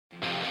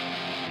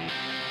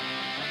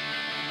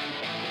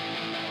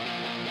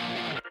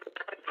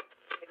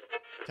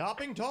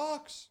Topping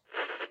Talks.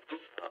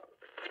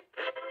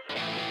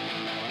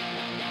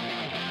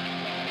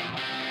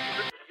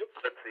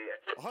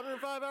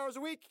 105 hours a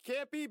week,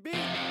 can't be beat.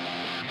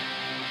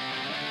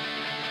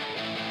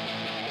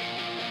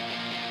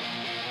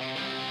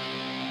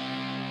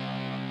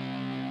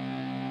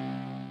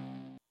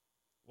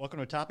 Welcome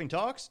to Topping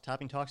Talks.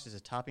 Topping Talks is a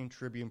Topping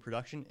Tribune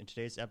production, and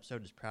today's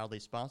episode is proudly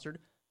sponsored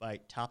by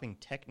Topping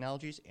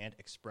Technologies and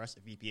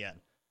ExpressVPN.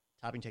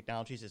 Topping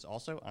Technologies is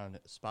also on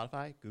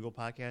Spotify, Google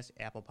Podcasts,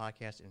 Apple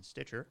Podcasts, and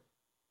Stitcher.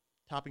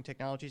 Topping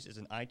Technologies is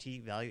an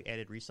IT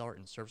value-added reseller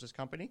and services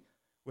company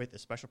with a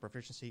special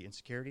proficiency in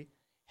security.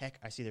 Heck,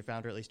 I see their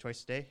founder at least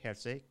twice a day. Have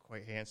to say,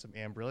 quite handsome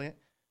and brilliant.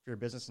 If you're a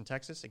business in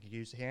Texas and could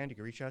use a hand, you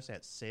can reach us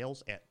at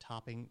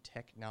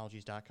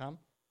sales@toppingtechnologies.com.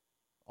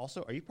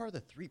 Also, are you part of the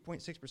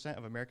 3.6%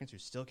 of Americans who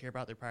still care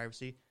about their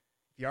privacy?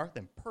 If you are,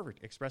 then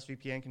perfect.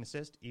 ExpressVPN can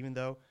assist, even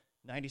though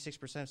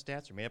 96% of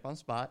stats are made up on the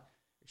spot.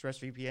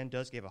 ExpressVPN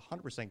does give a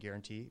 100%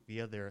 guarantee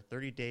via their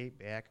 30-day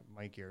back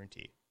money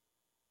guarantee.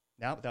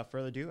 Now, without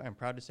further ado, I'm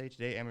proud to say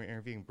today I'm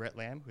interviewing Brett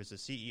Lamb, who is the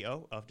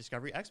CEO of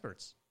Discovery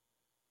Experts.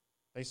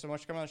 Thanks so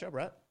much for coming on the show,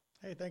 Brett.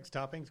 Hey, thanks,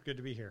 Topping. It's good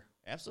to be here.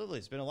 Absolutely.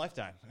 It's been a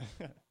lifetime.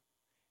 And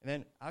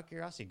then, out of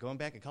curiosity, going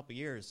back a couple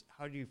years,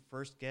 how did you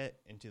first get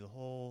into the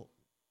whole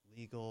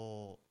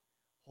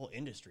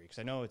industry? Because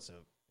I know it's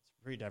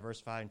pretty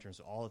diversified in terms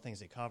of all the things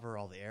they cover,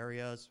 all the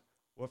areas.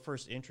 What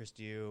first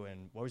interested you,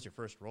 and what was your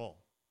first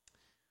role?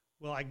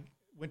 Well, I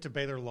went to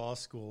Baylor Law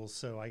School,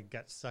 so I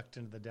got sucked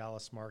into the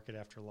Dallas market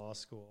after law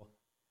school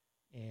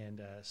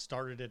and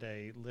started at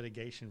a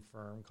litigation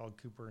firm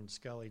called Cooper and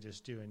Scully,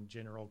 just doing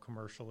general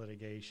commercial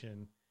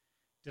litigation.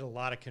 Did a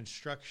lot of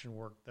construction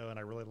work, though, and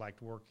I really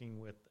liked working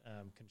with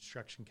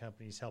construction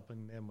companies,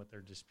 helping them with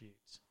their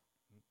disputes.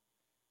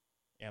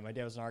 Yeah, my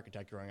dad was an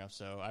architect growing up,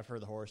 so I've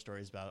heard the horror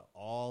stories about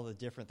all the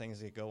different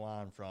things that go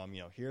on from,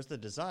 here's the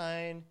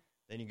design,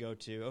 then you go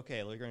to,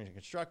 okay, we're going to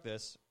construct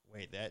this.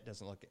 Wait, that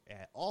doesn't look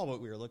at all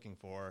what we were looking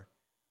for.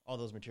 All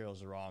those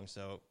materials are wrong.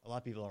 So a lot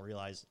of people don't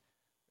realize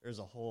there's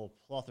a whole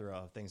plethora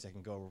of things that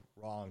can go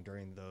wrong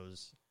during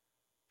those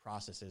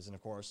processes. And,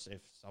 of course,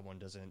 if someone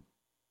doesn't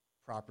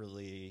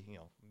properly,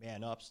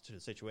 man up to the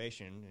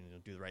situation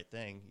and do the right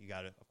thing, you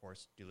got to, of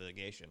course, do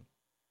litigation.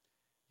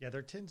 Yeah,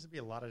 there tends to be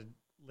a lot of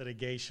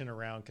litigation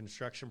around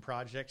construction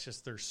projects.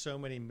 Just there's so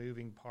many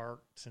moving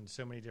parts and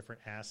so many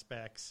different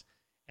aspects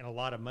and a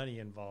lot of money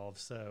involved.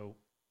 So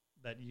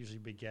that usually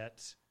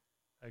begets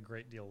a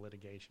great deal of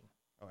litigation.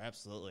 Oh,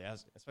 absolutely.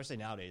 Especially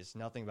nowadays,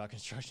 nothing about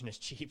construction is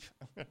cheap.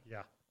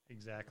 Yeah,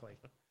 exactly.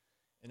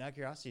 And out of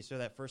curiosity, so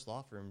that first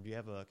law firm, do you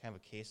have a kind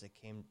of a case that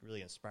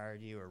really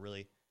inspired you or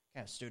really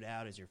kind of stood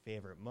out as your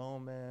favorite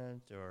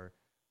moment or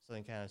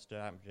something kind of stood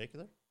out in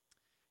particular?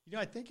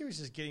 I think it was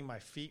just getting my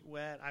feet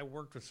wet. I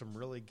worked with some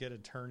really good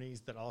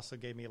attorneys that also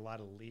gave me a lot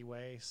of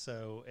leeway.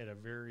 So at a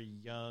very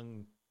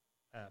young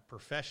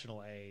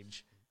professional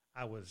age,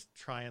 I was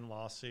trying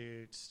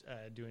lawsuits,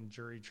 doing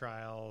jury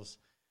trials,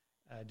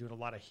 doing a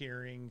lot of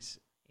hearings.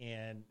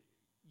 And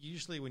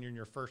usually when you're in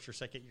your first or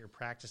second year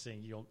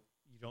practicing, you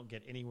don't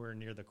get anywhere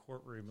near the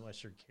courtroom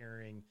unless you're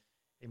carrying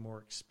a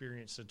more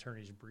experienced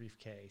attorney's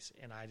briefcase.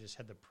 And I just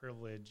had the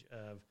privilege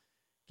of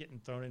getting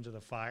thrown into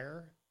the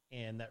fire.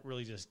 And that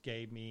really just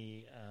gave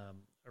me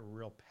a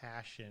real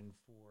passion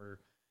for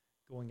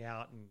going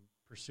out and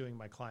pursuing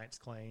my clients'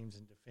 claims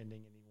and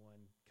defending anyone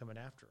coming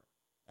after them.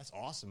 That's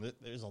awesome.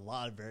 There's a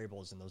lot of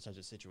variables in those types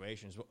of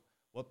situations.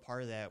 What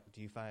part of that do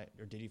you find,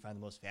 or did you find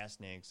the most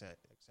fascinating? Because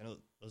I know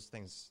those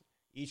things,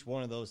 each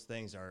one of those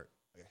things are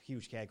a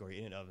huge category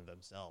in and of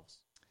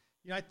themselves.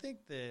 I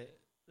think the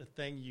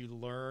thing you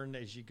learn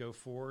as you go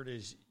forward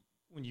is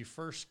when you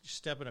first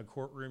step in a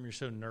courtroom, you're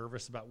so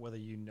nervous about whether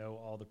you know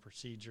all the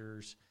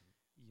procedures,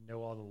 you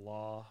know all the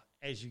law.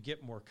 As you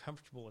get more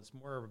comfortable, it's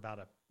more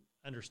about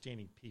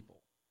understanding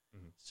people.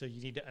 Mm-hmm. So you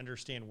need to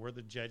understand where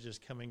the judge is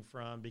coming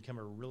from, become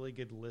a really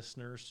good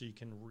listener so you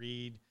can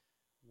read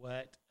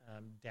what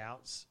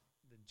doubts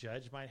the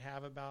judge might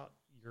have about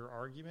your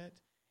argument,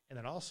 and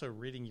then also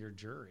reading your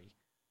jury.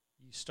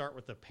 You start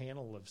with a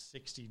panel of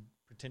 60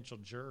 potential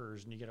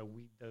jurors, and you got to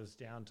weed those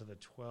down to the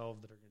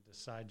 12 that are going to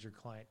decide your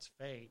client's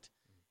fate.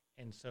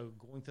 Mm-hmm. And so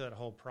going through that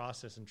whole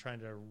process and trying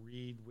to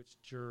read which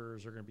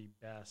jurors are going to be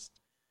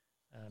best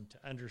to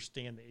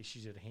understand the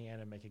issues at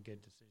hand and make a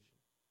good decision.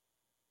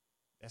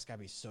 That's got to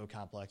be so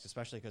complex,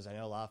 especially because I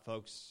know a lot of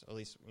folks, at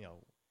least,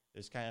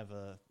 there's kind of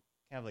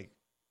like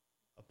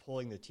a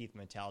pulling the teeth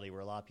mentality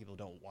where a lot of people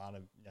don't want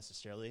to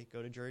necessarily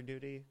go to jury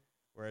duty,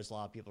 whereas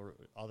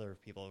other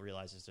people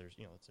realize it's their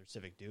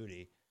civic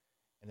duty.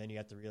 And then you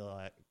have to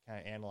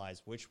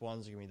analyze which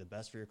ones are going to be the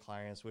best for your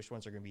clients, which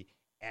ones are going to be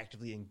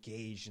actively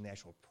engaged in the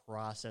actual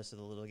process of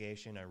the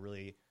litigation. I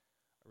really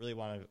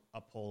want to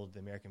uphold the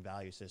American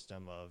value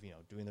system of,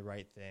 doing the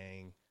right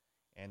thing.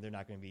 And they're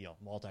not going to be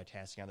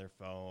multitasking on their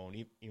phone,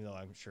 even though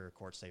I'm sure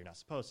courts say you're not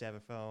supposed to have a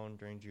phone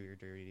during jury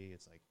duty.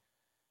 It's like,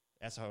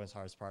 that's the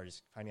hardest part,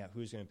 is finding out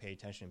who's going to pay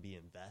attention and be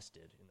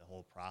invested in the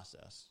whole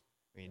process.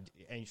 I mean,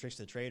 any tricks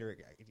to the trade, or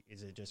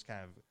is it just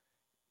kind of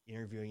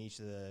interviewing each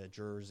of the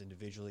jurors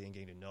individually and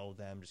getting to know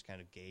them, just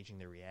kind of gauging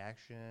their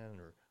reaction,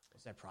 or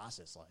what's that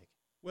process like?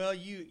 Well,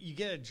 you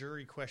get a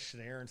jury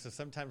questionnaire, and so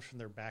sometimes from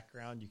their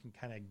background, you can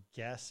kind of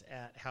guess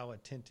at how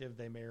attentive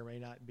they may or may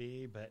not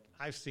be. But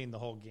I've seen the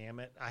whole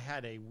gamut. I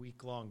had a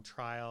week-long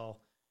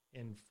trial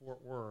in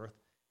Fort Worth,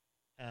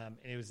 and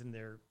it was in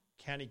their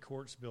county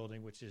courts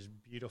building, which is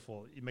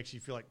beautiful. It makes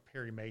you feel like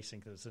Perry Mason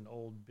because it's an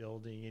old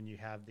building, and you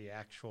have the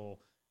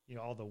actual,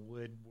 all the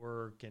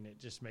woodwork, and it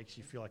just makes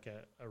you feel like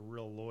a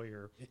real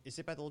lawyer. Is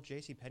it by the old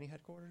J.C. Penney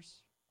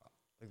headquarters?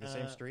 Like the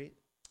same street?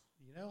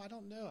 I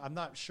don't know. I'm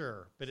not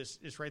sure, but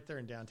it's right there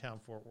in downtown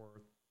Fort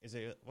Worth. Is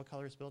it, what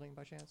color is building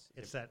by chance?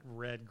 It's that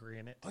red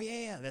granite. Oh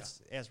yeah.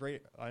 That's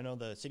right. I know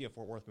the city of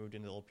Fort Worth moved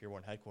into the old Pier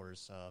 1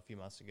 headquarters a few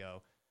months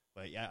ago.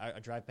 But yeah, I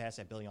drive past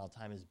that building all the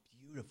time. It's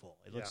beautiful.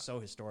 It looks so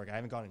historic. I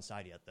haven't gone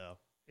inside yet though.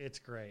 It's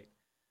great.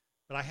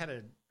 But I had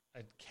a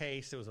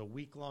case. It was a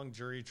week-long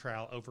jury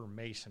trial over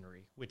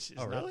masonry, which is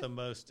not the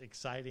most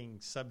exciting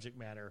subject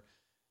matter.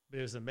 But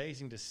it was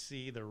amazing to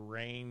see the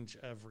range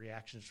of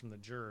reactions from the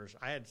jurors.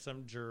 I had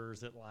some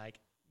jurors that,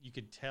 you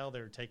could tell they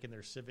were taking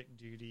their civic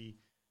duty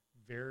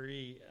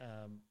very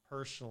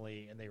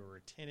personally, and they were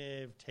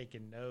attentive,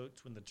 taking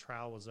notes. When the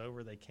trial was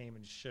over, they came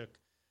and shook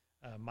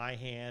my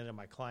hand and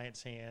my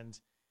client's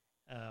hands.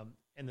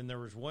 And then there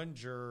was one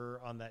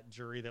juror on that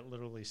jury that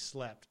literally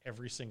slept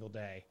every single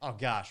day. Oh,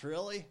 gosh,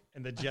 really?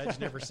 And the judge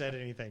never said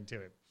anything to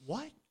him.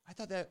 What? I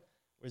thought that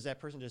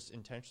person just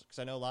intentional? Because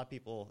I know a lot of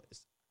people,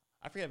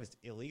 I forget if it's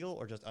illegal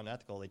or just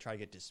unethical. They try to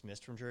get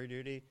dismissed from jury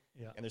duty.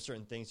 Yeah. And there's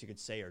certain things you could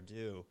say or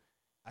do.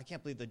 I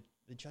can't believe the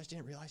judge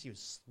didn't realize he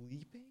was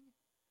sleeping.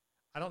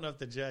 I don't know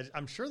if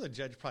I'm sure the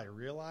judge probably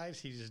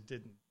realized, he just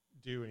didn't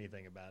do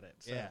anything about it.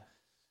 So,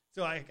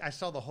 So I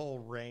saw the whole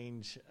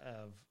range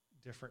of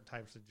different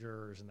types of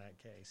jurors in that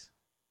case.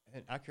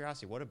 And out of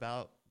curiosity, what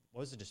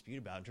was the dispute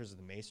about in terms of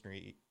the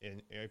masonry?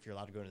 And if you're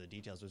allowed to go into the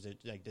details, was it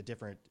like the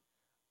different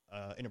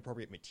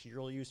inappropriate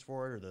material used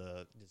for it, or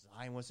the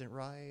design wasn't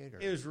right? Or?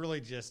 It was really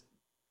just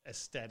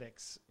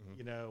aesthetics.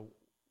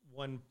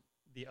 Mm-hmm.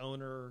 The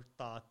owner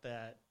thought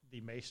that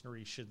the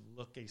masonry should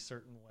look a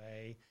certain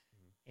way,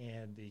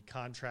 and the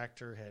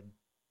contractor had,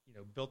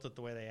 built it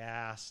the way they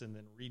asked and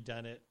then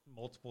redone it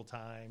multiple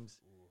times.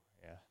 Ooh,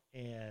 yeah.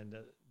 And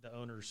the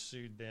owners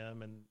sued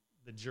them, and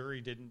the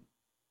jury didn't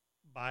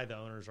buy the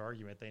owner's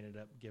argument. They ended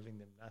up giving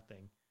them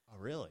nothing. Oh,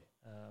 really?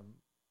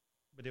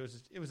 But it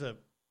was a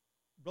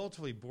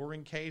relatively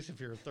boring case. If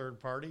you're a third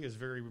party, it was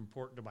very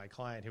important to my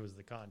client, who was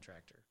the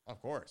contractor.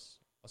 Of course.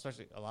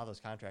 Especially a lot of those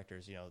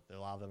contractors, a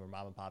lot of them are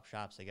mom and pop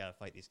shops. They got to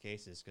fight these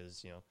cases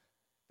because,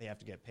 they have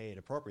to get paid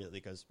appropriately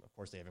because, of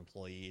course, they have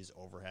employees,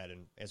 overhead,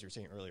 and as you were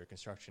saying earlier,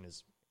 construction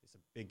is a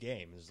big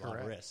game. There's a lot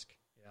of risk.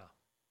 Yeah.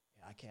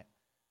 I can't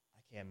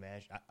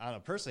imagine. I don't know.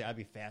 Personally, I'd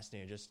be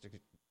fascinated just to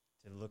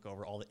look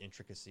over all the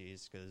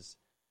intricacies because,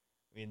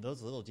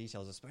 those little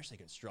details, especially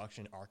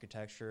construction,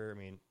 architecture.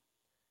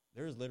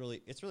 There's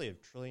literally, it's really a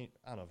trillion.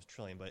 I don't know if it's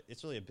trillion, but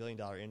it's really $1 billion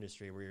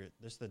industry where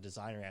just the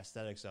designer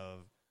aesthetics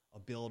of a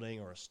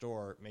building or a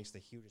store makes the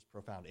hugest,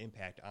 profound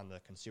impact on the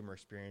consumer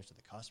experience or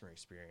the customer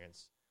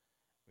experience.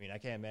 I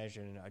can't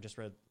imagine. I just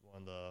read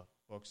one of the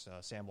books,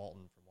 Sam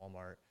Walton from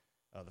Walmart,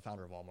 the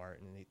founder of Walmart,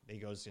 and he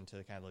goes into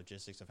the kind of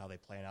logistics of how they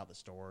plan out the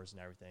stores and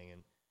everything.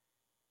 And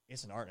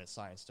it's an art and a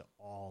science to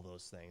all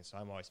those things. So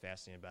I'm always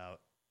fascinated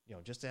about,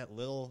 just that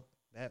little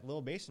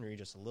masonry,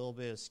 just a little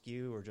bit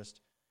askew, or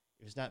just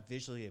if it's not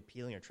visually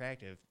appealing or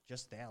attractive,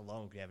 just that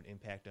alone could have an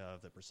impact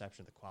of the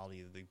perception of the quality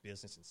of the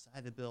business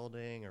inside the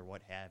building or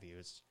what have you.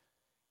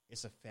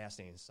 It's a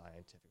fascinating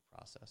scientific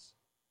process.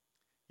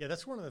 Yeah,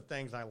 that's one of the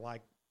things I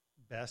like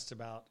best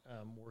about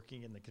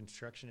working in the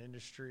construction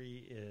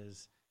industry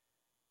is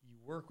you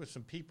work with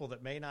some people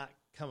that may not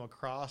come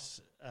across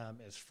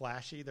as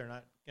flashy. They're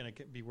not going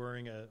to be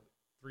wearing a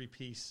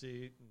 3-piece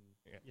suit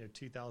and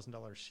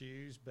 $2,000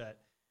 shoes,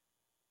 but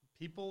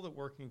people that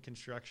work in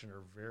construction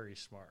are very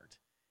smart.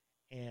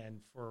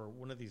 And for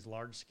one of these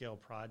large-scale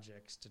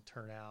projects to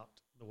turn out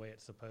the way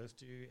it's supposed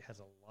to, it has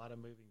a lot of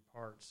moving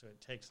parts, so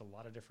it takes a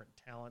lot of different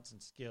talents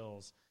and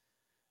skills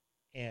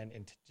and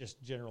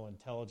just general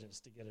intelligence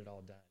to get it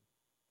all done.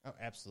 Oh,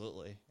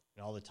 absolutely.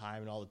 And all the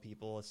time and all the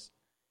people. It's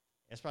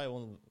probably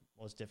one of the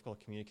most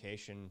difficult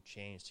communication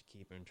chains to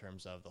keep in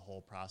terms of the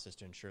whole process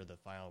to ensure the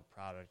final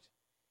product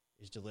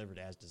is delivered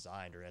as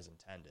designed or as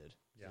intended.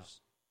 Yeah. There's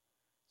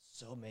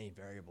so many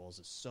variables.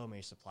 There's so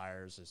many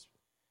suppliers.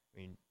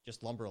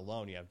 Just lumber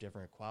alone, you have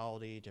different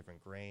quality,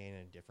 different grain,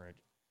 and different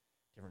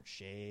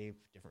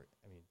shape,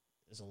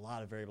 there's a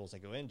lot of variables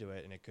that go into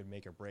it, and it could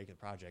make or break the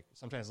project.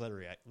 Sometimes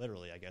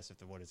literally, I guess, if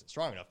the wood isn't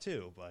strong enough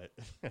too, but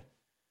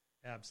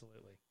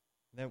Absolutely.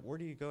 Then where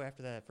do you go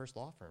after that first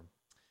law firm?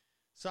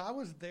 So I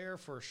was there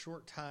for a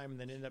short time and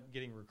then ended up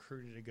getting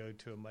recruited to go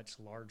to a much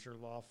larger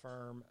law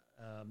firm.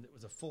 It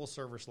was a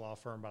full-service law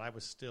firm, but I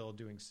was still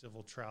doing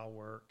civil trial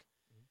work.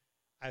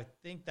 Mm-hmm. I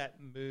think that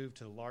move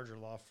to the larger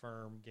law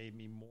firm gave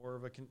me more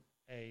of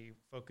a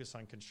focus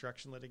on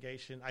construction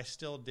litigation. I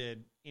still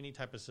did any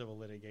type of civil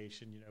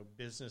litigation,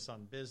 business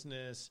on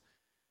business.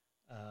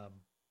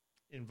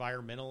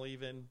 environmental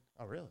even.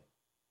 Oh, really?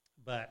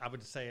 But I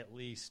would say at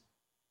least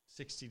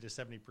 60 to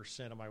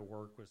 70% of my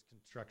work was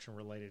construction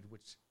related,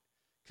 which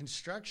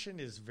construction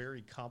is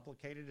very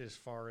complicated as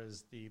far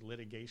as the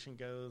litigation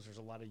goes. There's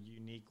a lot of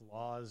unique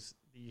laws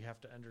that you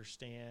have to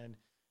understand.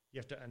 You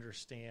have to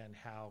understand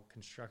how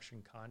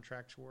construction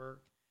contracts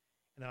work.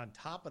 And on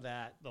top of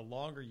that, the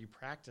longer you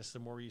practice, the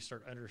more you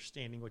start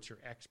understanding what your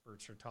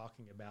experts are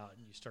talking about,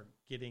 and you start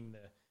getting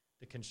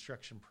the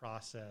construction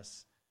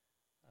process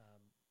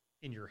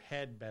in your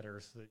head better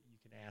so that you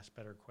can ask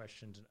better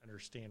questions and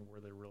understand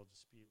where the real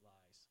dispute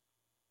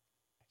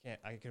lies.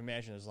 I can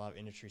imagine there's a lot of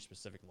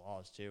industry-specific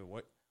laws, too.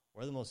 What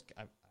are the most,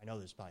 I know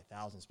there's probably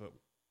thousands, but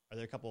are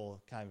there a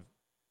couple kind of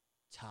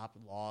top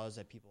laws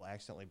that people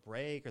accidentally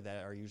break or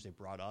that are usually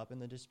brought up in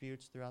the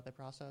disputes throughout the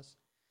process?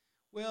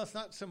 Well, it's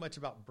not so much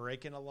about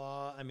breaking a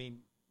law. I mean,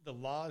 the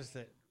laws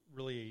that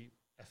really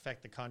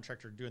affect the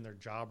contractor doing their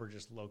job are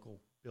just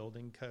local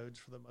building codes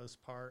for the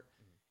most part.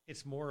 Mm-hmm.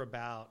 It's more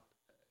about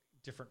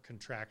different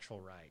contractual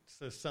rights.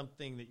 So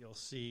something that you'll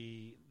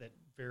see that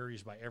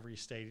varies by every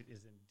state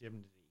is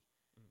indemnity.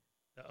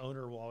 Mm-hmm. The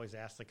owner will always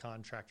ask the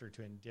contractor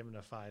to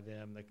indemnify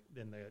them.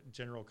 Then the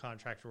general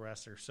contractor will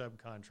ask their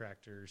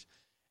subcontractors.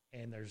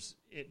 And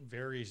it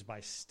varies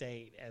by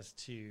state as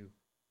to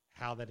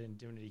how that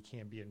indemnity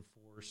can be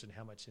enforced and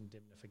how much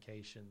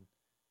indemnification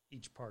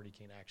each party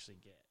can actually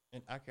get.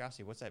 And out of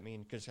curiosity, what's that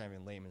mean? Just kind of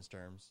in layman's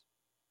terms.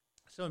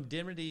 So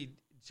indemnity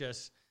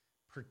just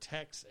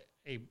protects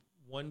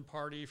one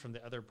party from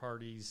the other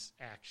party's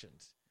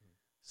actions. Mm-hmm.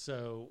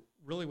 So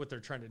really what they're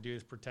trying to do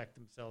is protect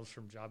themselves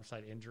from job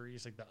site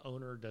injuries. Like the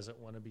owner doesn't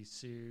want to be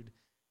sued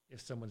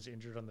if someone's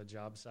injured on the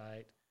job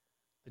site.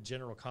 The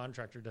general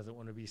contractor doesn't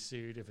want to be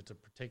sued if it's a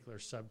particular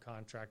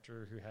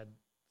subcontractor who had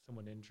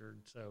someone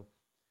injured. So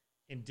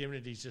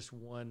indemnity is just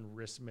one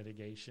risk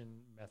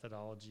mitigation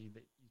methodology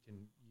that you can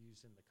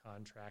use in the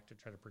contract to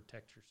try to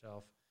protect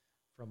yourself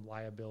from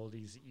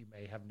liabilities that you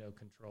may have no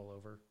control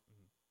over.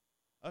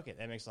 Mm-hmm. Okay,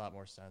 that makes a lot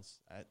more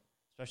sense.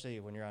 Especially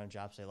when you're on a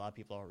job site, a lot of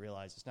people don't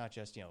realize it's not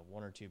just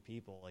one or two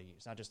people. Like,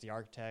 it's not just the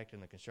architect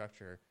and the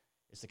constructor.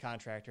 It's the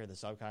contractor, the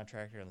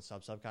subcontractor, and the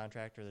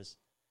subcontractor.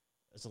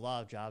 There's a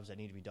lot of jobs that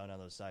need to be done on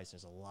those sites.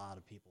 There's a lot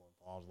of people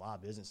involved, a lot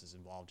of businesses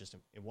involved just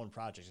in one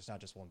project. It's not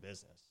just one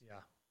business.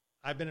 Yeah.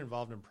 I've been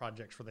involved in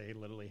projects where they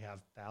literally have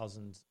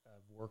thousands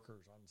of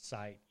workers on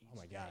site each Oh,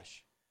 my day.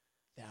 gosh.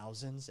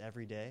 Thousands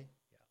every day?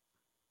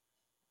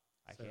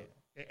 Yeah. I can't.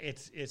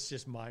 It's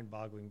just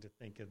mind-boggling to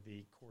think of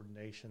the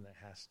coordination that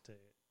has to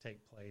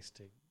take place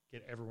to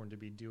get everyone to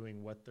be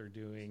doing what they're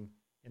doing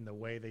in the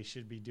way they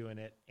should be doing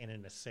it and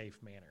in a safe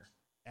manner.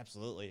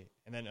 Absolutely.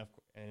 And then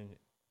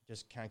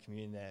just kind of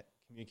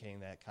communicating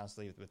that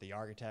constantly with the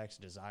architects,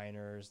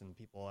 designers, and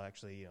people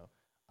actually,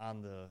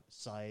 on the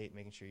site,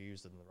 making sure you're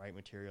using the right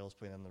materials,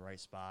 putting them in the right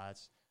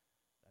spots.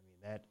 I mean,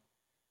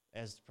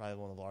 that's probably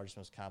one of the largest,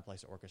 most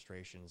complex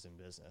orchestrations in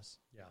business.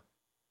 Yeah.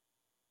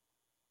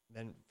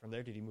 Then from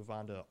there, did you move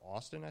on to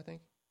Austin, I think?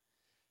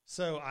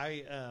 So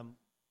I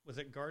was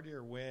at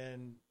Gardner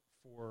Wynn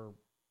for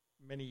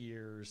many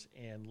years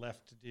and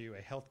left to do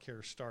a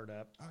healthcare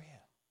startup. Oh, yeah.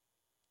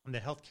 And the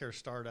healthcare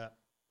startup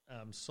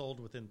sold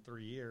within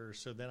 3 years.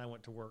 So then I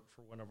went to work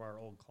for one of our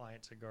old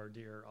clients at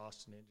Gardner,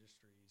 Austin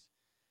Industries,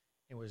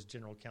 and was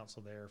general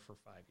counsel there for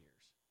 5 years.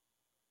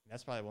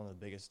 That's probably one of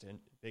the biggest in,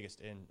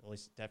 at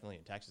least definitely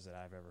in Texas, that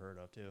I've ever heard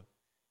of, too.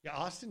 Yeah,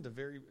 Austin's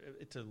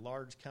it's a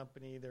large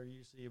company. They're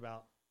usually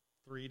about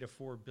 $3 to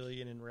 $4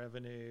 billion in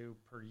revenue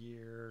per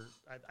year.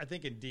 I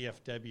think in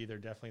DFW they're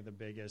definitely the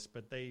biggest,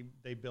 but they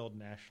build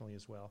nationally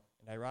as well.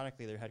 And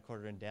ironically, they're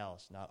headquartered in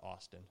Dallas, not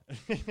Austin.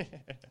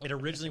 It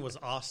originally was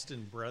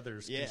Austin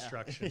Brothers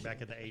Construction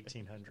back in the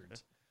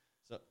 1800s.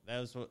 So that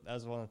was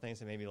one of the things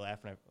that made me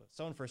laugh when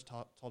someone first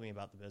told me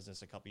about the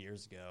business a couple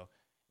years ago.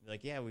 They're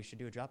like, yeah, we should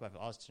do a drop off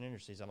at Austin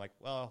Industries. I'm like,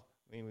 well,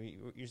 I mean, we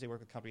usually work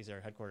with companies that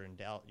are headquartered in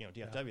Dallas, DFW.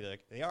 Yeah. They're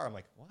like, they are. I'm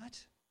like,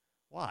 what?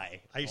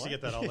 Why? I used to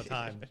get that all the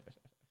time.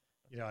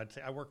 I'd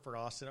say, I work for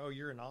Austin. Oh,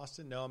 you're in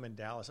Austin? No, I'm in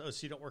Dallas. Oh,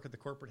 so you don't work at the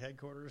corporate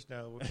headquarters?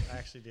 No, I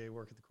actually do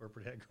work at the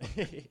corporate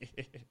headquarters.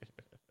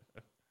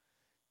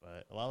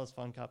 But a lot of those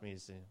fun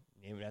companies,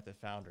 name it after the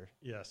founder.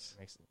 Yes.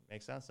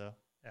 Makes sense, though.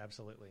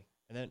 Absolutely.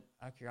 And then,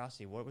 out of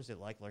curiosity, what was it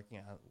like looking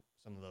at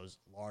some of those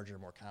larger,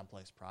 more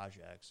complex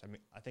projects? I mean,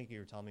 I think you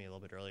were telling me a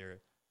little bit earlier,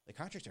 the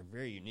contracts are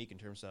very unique in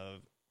terms of,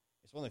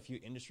 it's one of the few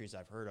industries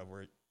I've heard of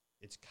where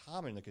it's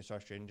common in the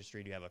construction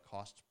industry to have a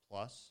cost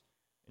plus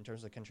in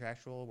terms of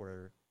contractual,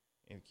 where,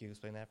 can you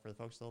explain that for the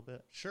folks a little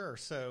bit? Sure.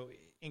 So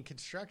in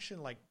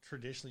construction, like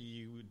traditionally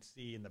you would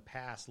see in the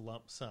past,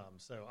 lump sum.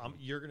 So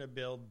you're going to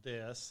build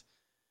this.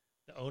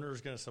 The owner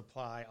is going to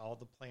supply all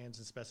the plans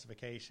and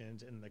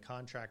specifications, and the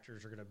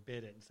contractors are going to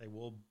bid it and say,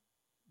 we'll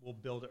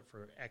build it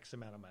for X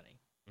amount of money.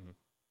 Mm-hmm.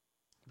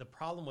 The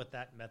problem with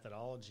that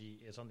methodology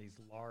is on these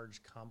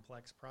large,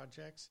 complex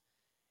projects,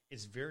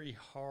 it's very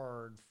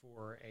hard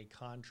for a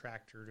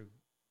contractor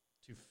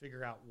to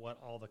figure out what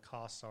all the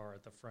costs are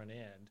at the front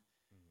end.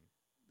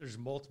 Mm-hmm. There's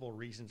multiple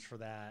reasons for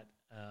that.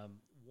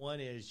 One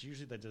is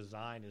usually the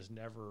design is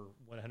never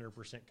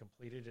 100%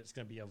 completed. It's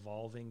going to be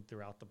evolving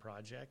throughout the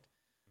project.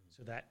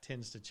 So that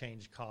tends to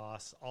change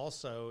costs.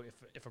 Also,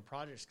 if a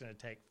project's going to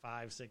take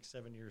 5, 6,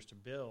 7 years to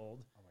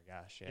build, Oh my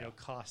gosh, yeah.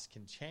 costs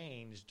can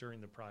change during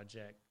the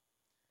project.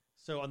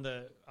 So on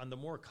the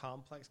more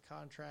complex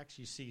contracts,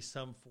 you see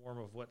some form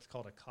of what's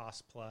called a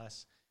cost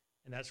plus,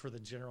 and that's where the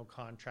general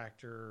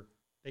contractor,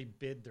 they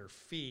bid their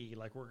fee,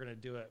 like we're going to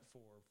do it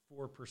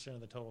for 4%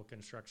 of the total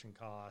construction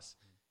costs,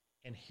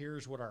 and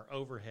here's what our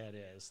overhead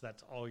is.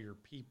 That's all your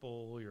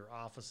people, your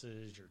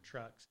offices, your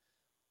trucks,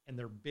 and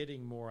they're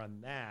bidding more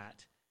on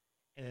that.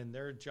 And then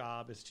their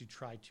job is to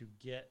try to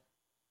get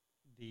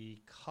the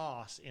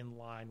costs in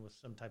line with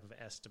some type of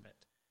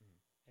estimate.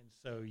 And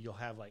so you'll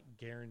have like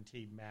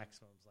guaranteed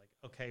maximums. Like,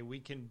 okay,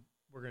 we're going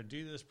to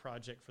do this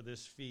project for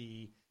this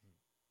fee.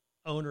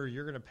 Owner,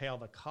 you're going to pay all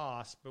the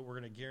costs, but we're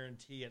going to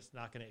guarantee it's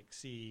not going to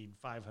exceed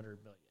 $500 million.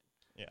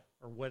 Yeah.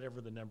 Or whatever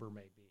the number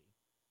may be.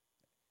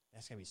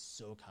 That's going to be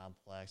so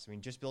complex. I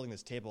mean, just building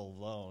this table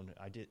alone,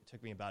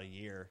 took me about a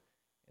year,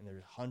 and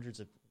there's hundreds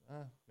of,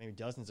 maybe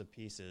dozens of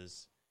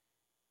pieces.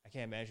 I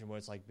can't imagine what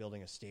it's like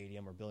building a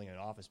stadium or building an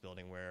office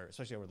building where,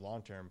 especially over the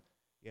long term,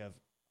 you have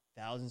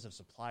thousands of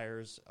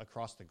suppliers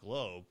across the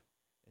globe,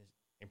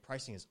 and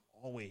pricing is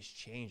always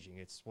changing.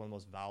 It's one of the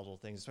most volatile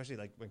things, especially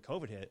like when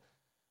COVID hit.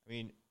 I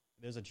mean,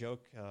 there's a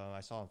joke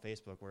I saw on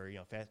Facebook where,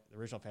 the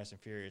original Fast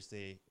and Furious,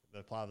 the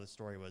plot of the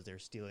story was they're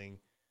stealing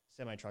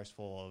semi-trucks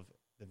full of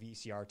the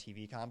VCR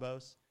TV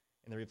combos,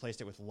 and they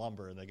replaced it with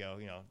lumber, and they go,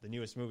 the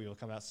newest movie will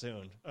come out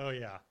soon. Oh,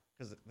 yeah.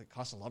 Because the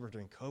cost of lumber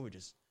during COVID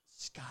just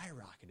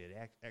skyrocketed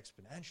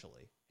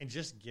exponentially. And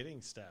just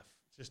getting stuff,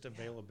 just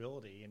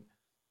availability. And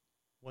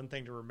one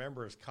thing to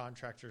remember is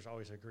contractors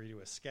always agree to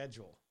a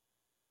schedule.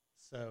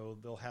 So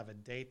they'll have a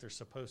date they're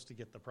supposed to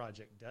get the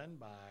project done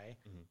by,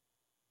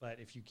 but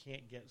if you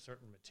can't get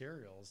certain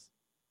materials,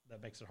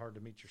 that makes it hard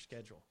to meet your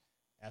schedule.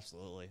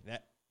 Absolutely.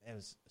 That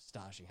was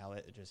astonishing how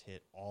it just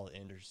hit all the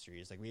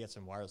industries. Like, we had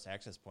some wireless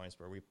access points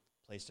where we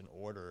placed an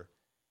order,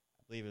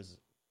 I believe it was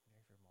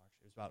March.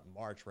 It was about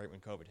March, right when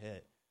COVID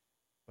hit.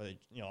 But,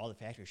 all the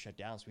factories shut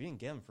down, so we didn't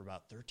get them for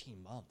about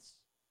 13 months.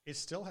 It's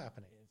still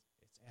happening.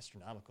 It's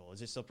astronomical.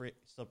 Is it still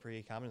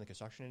pretty common in the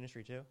construction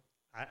industry too?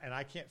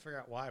 I can't figure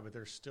out why, but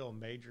there's still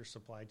major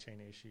supply chain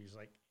issues.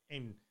 Like,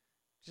 and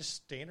just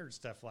standard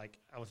stuff. Like,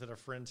 I was at a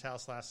friend's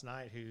house last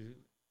night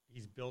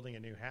he's building a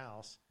new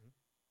house.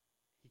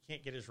 He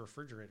can't get his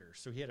refrigerator,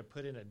 so he had to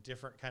put in a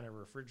different kind of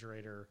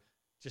refrigerator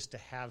just to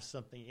have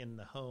something in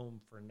the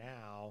home for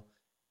now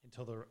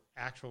until the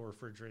actual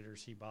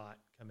refrigerators he bought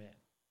come in.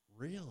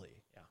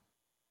 Really? Yeah.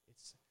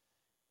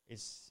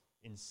 It's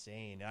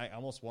insane. I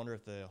almost wonder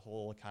if the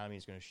whole economy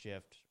is going to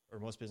shift, or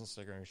most businesses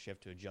are going to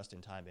shift to a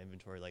just-in-time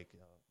inventory, like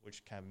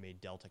which kind of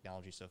made Dell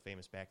Technologies so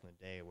famous back in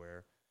the day,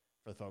 where,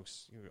 for the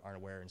folks who aren't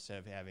aware, instead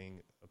of having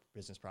a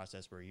business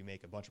process where you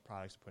make a bunch of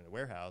products to put in a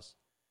warehouse,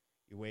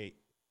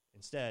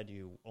 instead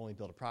you only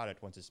build a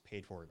product once it's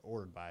paid for and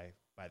ordered by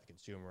the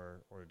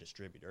consumer or a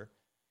distributor.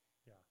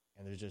 Yeah.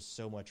 And there's just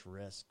so much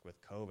risk with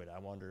COVID. I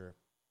wonder,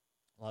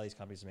 a lot of these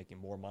companies are making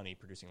more money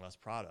producing less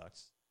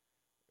products,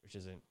 which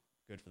isn't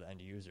good for the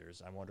end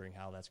users. I'm wondering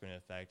how that's going to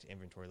affect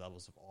inventory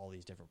levels of all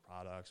these different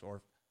products,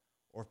 or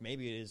if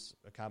maybe it is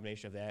a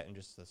combination of that and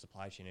just the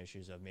supply chain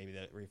issues of maybe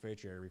that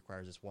refrigerator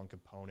requires this one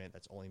component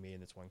that's only made in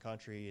this one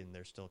country, and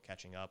they're still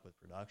catching up with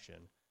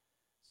production.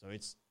 So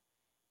it's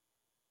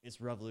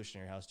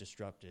revolutionary how it's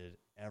disrupted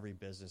every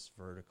business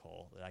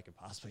vertical that I could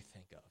possibly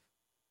think of.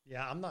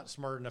 Yeah, I'm not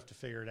smart enough to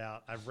figure it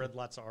out. I've read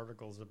lots of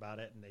articles about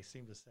it, and they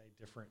seem to say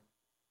different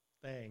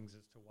things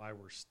as to why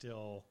we're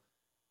still,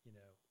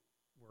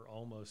 we're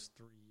almost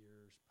 3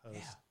 years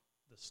post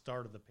the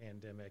start of the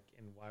pandemic,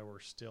 and why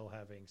we're still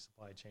having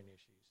supply chain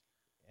issues.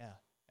 Yeah.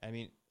 I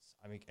mean,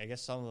 I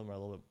guess some of them are a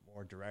little bit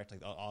more direct,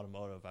 like the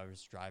automotive. I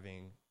was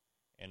driving,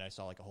 and I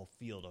saw like a whole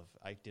field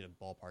I did a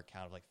ballpark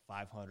count of like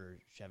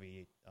 500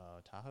 Chevy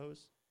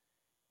Tahoes.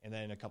 And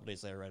then a couple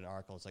days later, I read an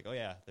article. It's like, oh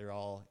yeah, they're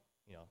all,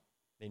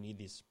 they need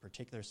these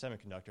particular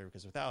semiconductor,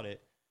 because without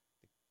it,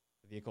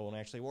 the vehicle won't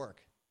actually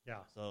work. Yeah.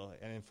 So,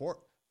 and then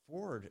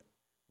Ford,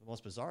 the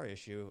most bizarre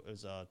issue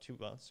was 2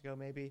 months ago,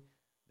 maybe.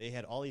 They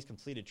had all these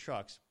completed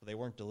trucks, but they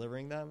weren't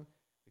delivering them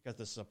because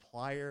the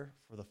supplier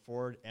for the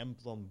Ford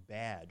emblem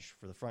badge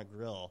for the front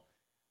grille,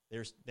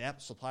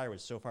 that supplier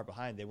was so far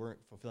behind, they weren't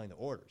fulfilling the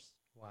orders.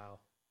 Wow.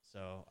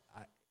 So,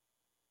 I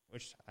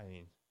would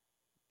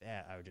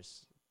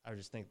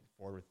just think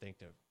Ford would think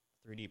to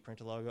 3D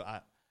print a logo.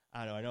 I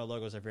don't know. I know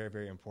logos are very,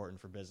 very important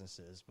for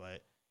businesses,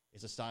 but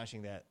it's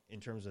astonishing that in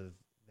terms of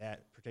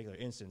that particular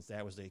instance,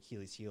 that was the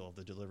Achilles heel of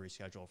the delivery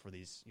schedule for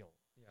these,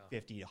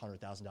 $50,000 to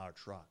 $100,000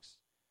 trucks.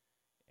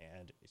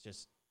 And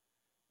it's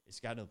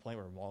gotten to the point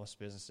where most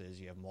businesses,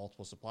 you have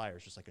multiple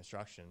suppliers, just like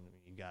construction. I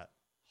mean, you've got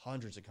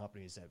hundreds of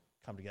companies that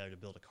come together to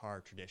build a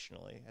car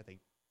traditionally. I think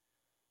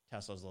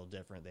Tesla's a little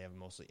different. They have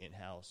mostly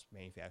in-house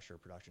manufacturer,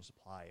 production,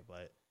 supply,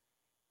 but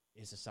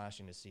it's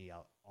astonishing to see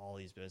how all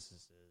these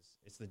businesses,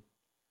 it's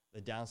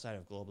the downside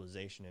of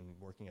globalization and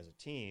working as a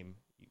team.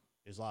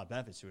 there's a lot of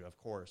benefits to it, of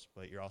course,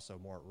 but you're also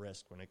more at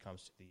risk when it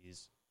comes to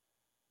these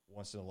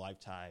once in a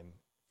lifetime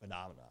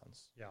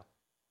phenomenons. Yeah.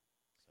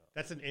 So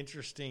That's an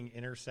interesting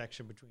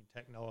intersection between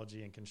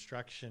technology and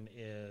construction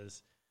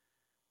is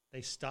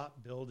they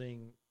stopped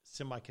building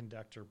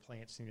semiconductor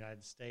plants in the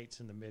United States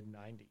in the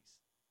mid-90s.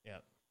 yeah,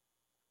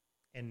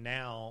 And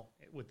now,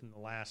 within the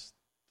last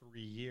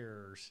 3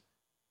 years,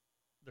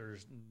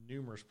 there's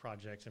numerous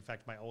projects. In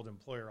fact, my old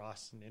employer,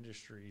 Austin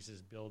Industries,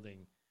 is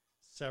building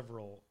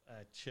several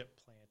chip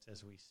plants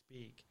as we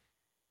speak.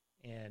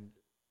 And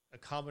a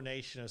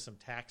combination of some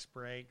tax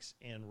breaks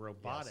and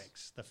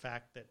robotics, the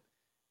fact that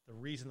the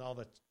reason all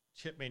the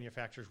chip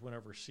manufacturers went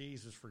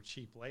overseas was for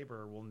cheap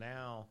labor. Well,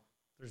 now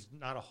there's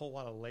not a whole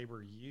lot of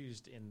labor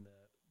used in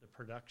the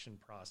production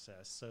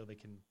process, so they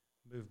can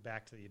move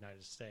back to the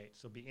United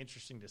States. So it'll be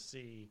interesting to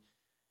see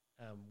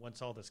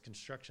once all this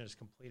construction is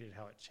completed,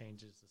 how it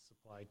changes the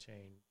supply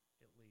chain,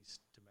 at least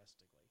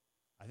domestically.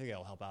 I think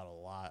that'll help out a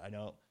lot. I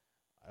know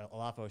a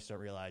lot of folks don't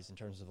realize in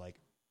terms of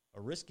like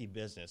a risky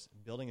business,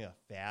 building a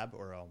fab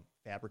or a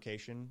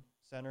fabrication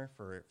center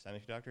for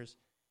semiconductors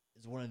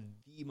is one of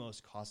the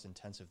most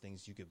cost-intensive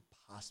things you could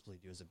possibly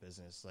do as a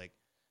business. Like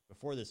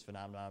before this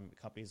phenomenon,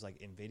 companies like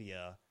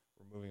NVIDIA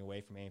were moving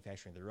away from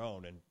manufacturing their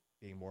own and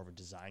being more of a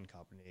design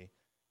company.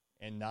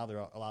 And now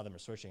a lot of them are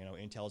switching. I know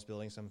Intel's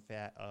building some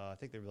I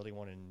think they're building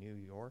one in New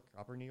York,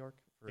 Upper New York.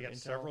 For We got Intel.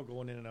 several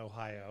going in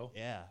Ohio.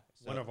 Yeah.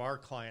 One of our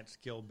clients,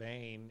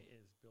 Gilbane,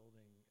 is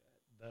building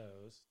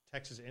those.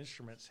 Texas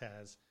Instruments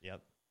has.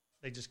 Yep.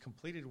 They just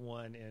completed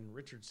one in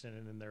Richardson,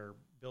 and then they're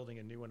building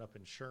a new one up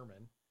in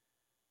Sherman.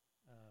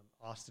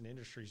 Austin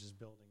Industries is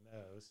building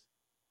those.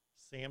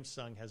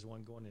 Samsung has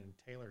one going in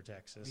Taylor,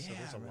 Texas. Yeah, so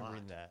there's I a remember lot.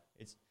 reading that.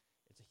 It's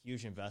a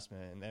huge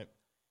investment, and I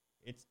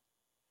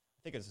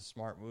think it's a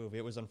smart move.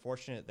 It was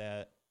unfortunate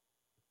that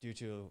due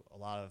to a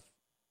lot of,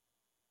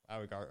 I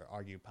would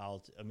argue,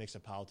 a mix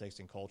of politics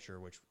and culture,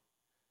 which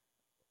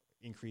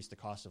increased the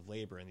cost of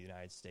labor in the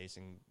United States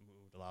and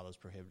moved a lot of those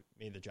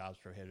made the jobs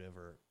prohibitive,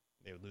 or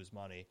they would lose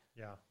money.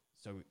 Yeah.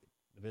 So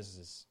the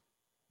businesses,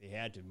 they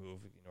had to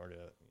move in order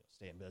to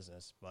stay in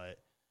business. But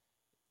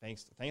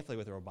thankfully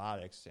with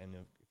robotics, and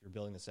if you're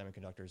building the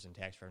semiconductors in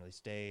tax-friendly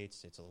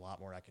states, it's a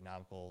lot more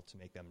economical to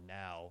make them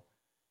now.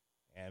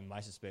 And my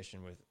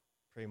suspicion with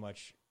pretty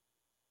much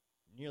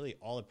nearly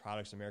all the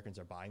products Americans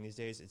are buying these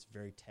days, it's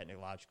very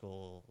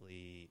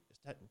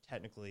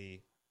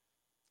technically,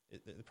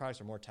 the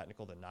products are more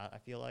technical than not, I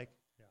feel like.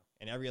 Yeah.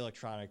 And every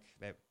electronic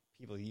that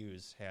people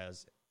use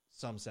has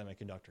some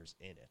semiconductors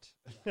in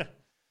it.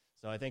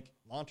 So I think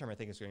long-term, I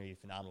think it's going to be a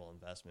phenomenal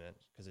investment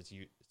because it's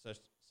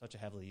such a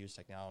heavily used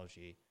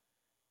technology.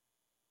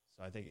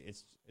 So I think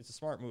it's a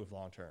smart move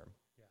long-term.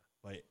 Yeah.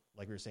 But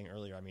like we were saying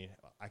earlier, I mean,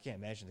 I can't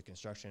imagine the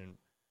construction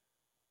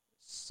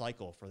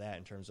cycle for that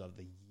in terms of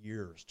the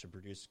years to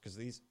produce, because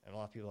and a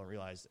lot of people don't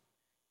realize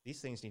these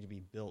things need to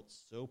be built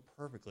so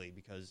perfectly,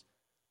 because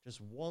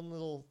just one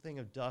little thing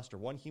of dust or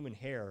one human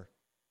hair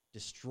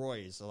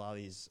destroys a lot of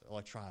these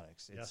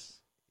electronics.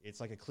 It's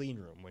like a clean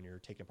room when you're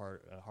taking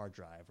apart a hard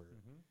drive or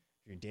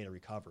doing data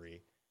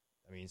recovery.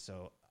 I mean,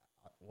 so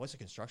what's the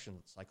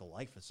construction cycle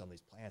like for some of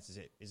these plants? Is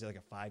it like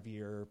a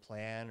 5-year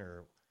plan,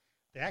 or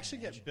they actually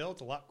get built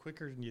a lot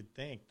quicker than you'd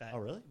think? Oh,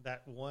 really?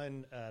 That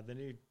one, the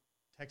new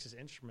Texas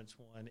Instruments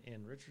one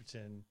in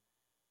Richardson,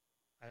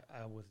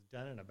 I was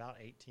done in about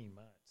 18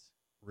 months.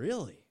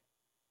 Really?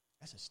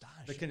 That's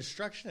astonishing. The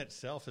construction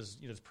itself is,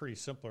 it's pretty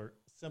simple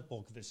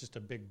because it's just a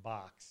big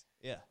box.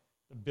 Yeah.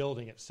 The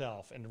building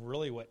itself, and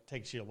really what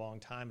takes you a long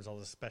time is all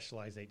the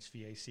specialized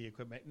HVAC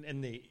equipment,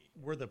 and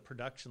where the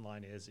production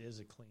line is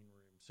a clean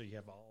room, so you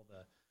have all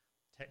the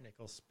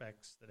technical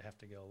specs that have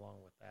to go along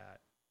with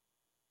that.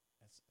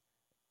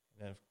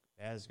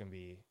 That is going to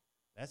be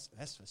that's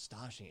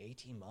astonishing.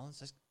 18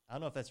 months. I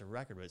don't know if that's a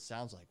record, but it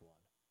sounds like one.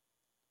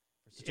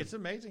 It's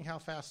amazing how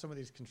fast some of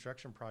these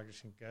construction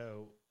projects can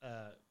go.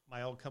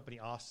 My old company,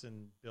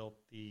 Austin, built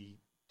the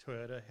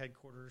Toyota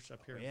headquarters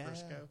up here in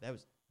Frisco. That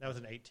was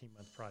an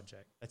 18-month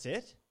project. That's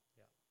it?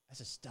 Yeah. That's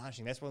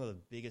astonishing. That's one of the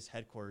biggest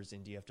headquarters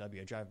in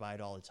DFW. I drive by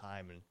it all the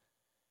time, and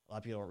a lot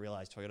of people don't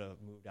realize Toyota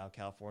moved out of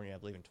California, I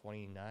believe, in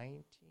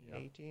 2019,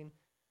 18, and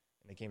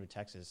they came to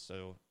Texas.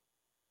 So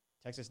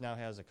Texas now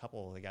has a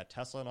couple. They got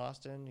Tesla in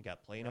Austin. You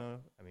got Plano.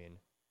 Yep. I mean,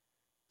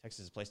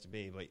 Texas is a place to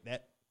be. But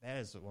that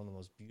is one of the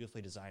most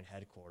beautifully designed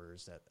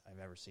headquarters that I've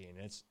ever seen. And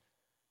it's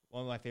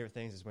one of my favorite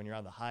things is when you're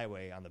on the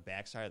highway on the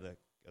backside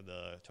of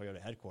the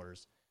Toyota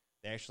headquarters,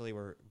 they actually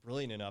were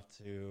brilliant enough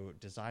to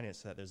design it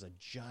so that there's a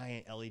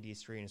giant LED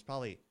screen. It's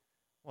probably,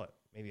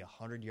 maybe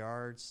 100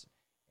 yards,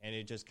 and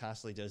it just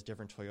constantly does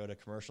different Toyota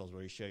commercials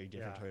where you show you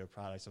different Toyota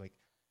products. I'm like,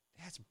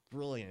 that's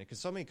brilliant, because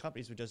so many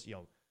companies would just,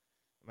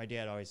 my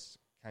dad always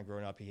kind of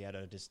growing up, he had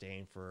a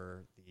disdain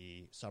for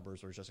the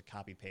suburbs where it's just a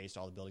copy paste.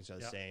 All the buildings are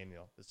the same.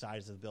 The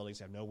sides of the buildings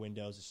have no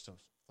windows. It's just a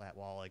flat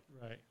wall. Like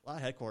a lot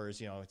of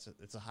headquarters,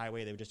 it's a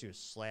highway. They would just do a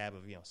slab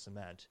of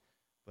cement,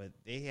 but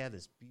they had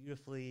this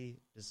beautifully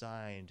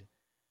designed.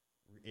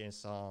 And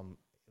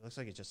it looks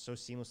like it's just so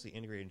seamlessly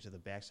integrated into the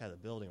backside of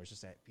the building. It was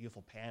just that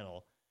beautiful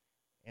panel,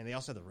 And they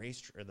also have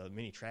the or the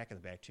mini track in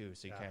the back too,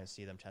 so you Yeah. kind of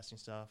see them testing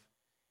stuff.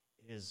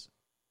 It is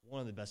one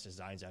of the best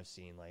designs I've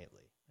seen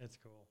lately. It's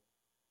cool.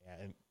 Yeah,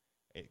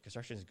 and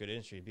construction is a good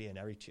industry to be in.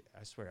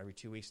 I swear, every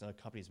 2 weeks another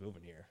company's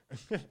moving here.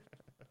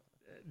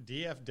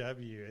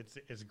 DFW,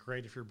 it's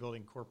great if you're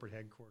building corporate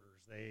headquarters.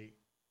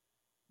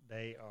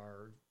 They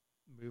are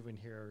moving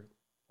here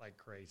like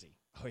crazy.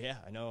 Oh yeah,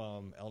 I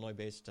know.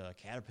 Illinois-based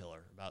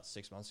Caterpillar about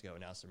 6 months ago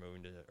announced they're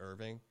moving to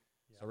Irving.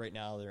 Yeah. So right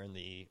now they're in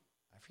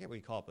I forget what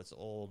you call it, but it's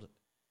old.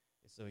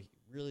 It's a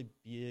really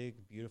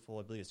big, beautiful,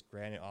 I believe it's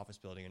granite office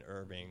building in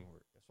Irving.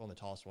 It's one of the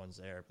tallest ones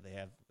there. But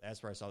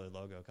that's where I saw their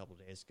logo a couple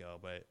of days ago.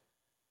 But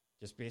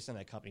just based on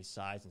that company's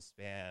size and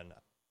span,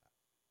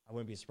 I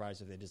wouldn't be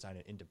surprised if they design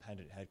an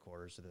independent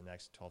headquarters for the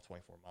next 12,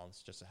 24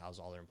 months just to house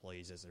all their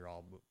employees as they're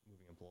all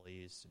moving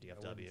employees to That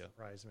DFW. wouldn't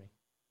surprise me.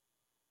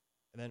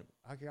 And then,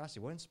 out of curiosity,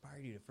 what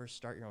inspired you to first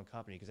start your own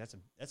company? Because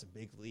that's a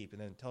big leap.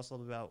 And then tell us a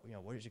little bit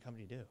about, what does your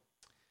company do?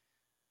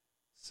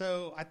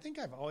 So I think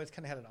I've always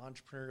kind of had an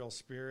entrepreneurial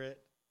spirit,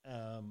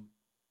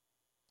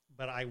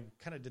 but I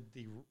kind of did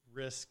the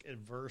risk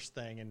adverse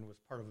thing and was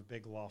part of a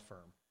big law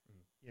firm.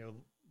 Mm-hmm.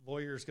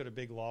 Lawyers go to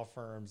big law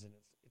firms, and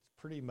it's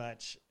pretty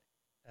much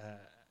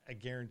a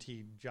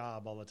guaranteed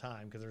job all the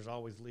time because there's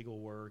always legal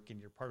work, and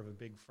you're part of a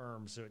big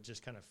firm, so it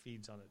just kind of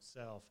feeds on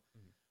itself.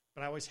 Mm-hmm.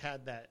 But I always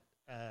had that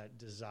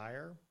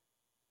desire.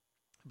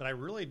 But I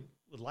really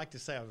would like to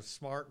say I was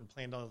smart and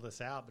planned all of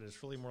this out, but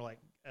it's really more like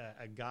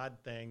a God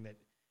thing that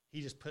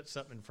he just put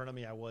something in front of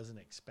me I wasn't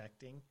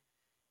expecting.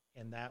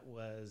 And that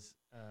was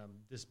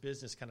this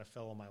business kind of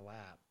fell on my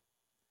lap.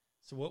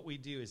 So what we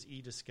do is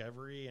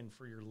e-discovery. And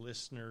for your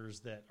listeners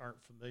that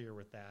aren't familiar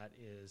with that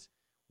is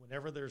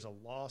whenever there's a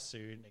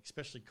lawsuit, and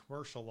especially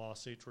commercial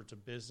lawsuits where it's a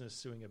business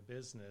suing a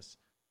business,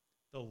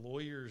 the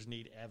lawyers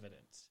need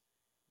evidence.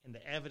 And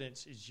the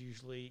evidence is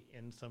usually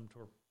in some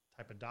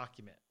type of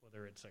document,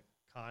 whether it's a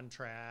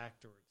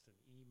contract or it's an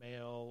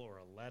email or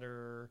a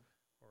letter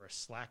or a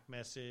Slack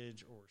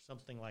message or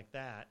something like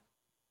that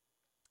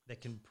that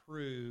can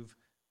prove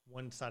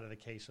one side of the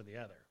case or the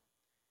other.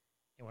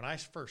 And when I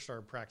first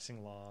started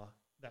practicing law,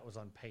 that was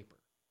on paper.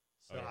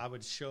 So I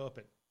would show up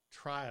at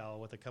trial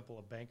with a couple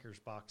of banker's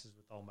boxes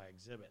with all my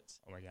exhibits.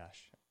 Oh my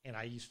gosh. And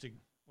I used to,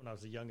 when I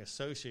was a young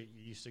associate,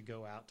 you used to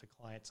go out to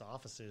clients'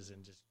 offices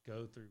and just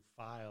go through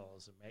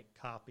files and make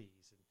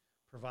copies and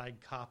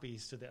provide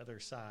copies to the other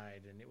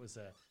side. And it was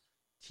a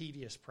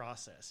tedious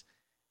process.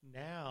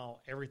 Now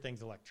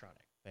everything's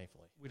electronic.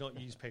 Thankfully. We don't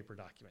use paper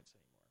documents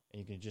anymore. And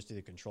you can just do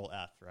the Control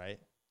F, right?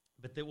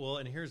 But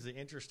and here's the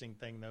interesting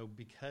thing though,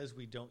 because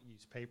we don't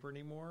use paper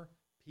anymore,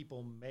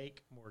 people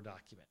make more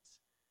documents.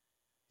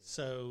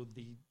 So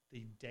the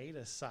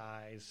data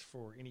size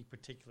for any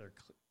particular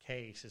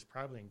case has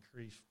probably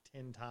increased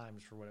 10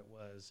 times for what it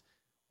was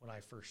when I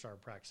first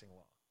started practicing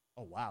law.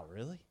 Oh, wow,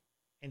 really?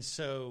 And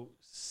so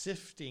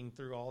sifting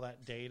through all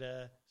that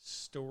data,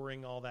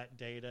 storing all that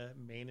data,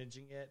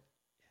 managing it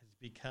has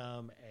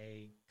become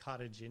a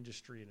cottage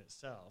industry in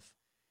itself.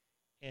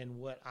 And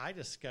what I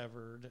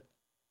discovered,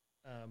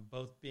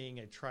 both being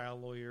a trial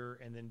lawyer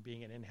and then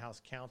being an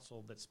in-house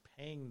counsel that's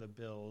paying the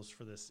bills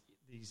for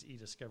these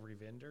e-discovery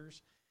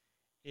vendors,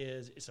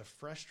 is it's a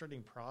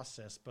frustrating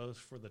process both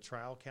for the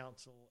trial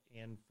counsel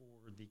and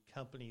for the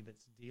company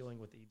that's dealing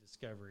with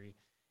e-discovery,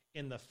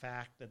 in the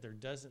fact that there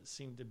doesn't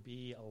seem to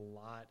be a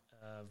lot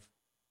of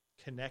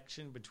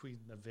connection between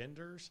the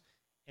vendors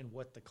and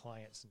what the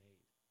clients need.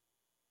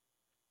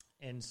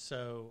 And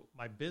so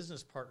my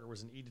business partner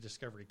was an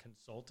e-discovery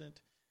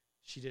consultant.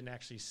 She didn't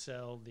actually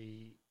sell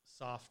the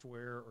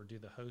software or do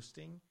the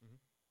hosting.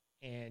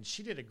 Mm-hmm. And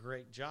she did a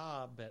great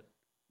job. But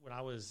when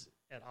I was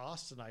at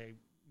Austin, I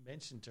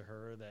mentioned to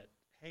her that,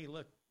 hey,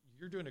 look,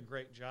 you're doing a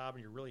great job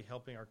and you're really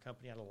helping our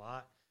company out a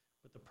lot.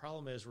 But the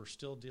problem is we're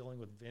still dealing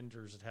with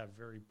vendors that have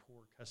very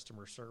poor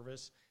customer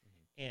service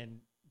and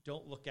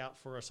don't look out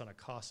for us on a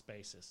cost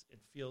basis.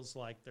 It feels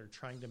like they're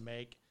trying to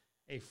make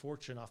a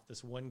fortune off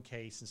this one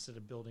case instead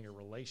of building a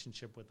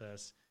relationship with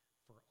us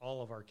for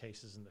all of our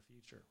cases in the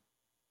future.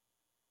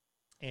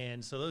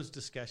 And so those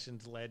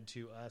discussions led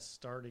to us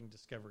starting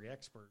Discovery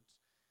Experts.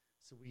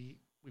 So we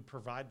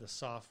provide the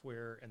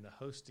software and the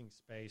hosting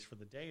space for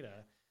the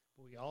data,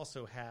 but we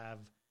also have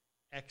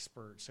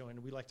experts. So,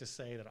 and we like to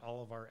say that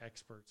all of our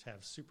experts have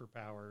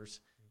superpowers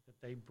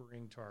that they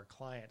bring to our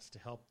clients to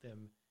help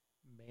them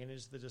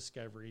manage the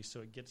discovery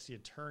so it gets the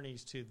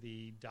attorneys to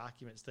the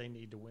documents they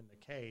need to win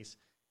the case,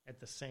 at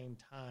the same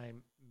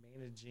time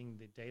managing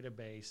the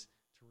database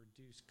to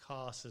reduce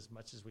costs as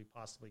much as we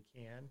possibly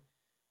can,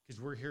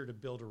 because we're here to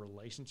build a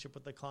relationship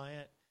with the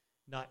client,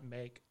 not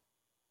make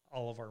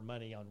all of our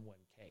money on one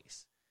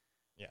case.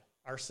 Yeah.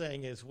 Our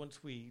saying is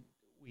once we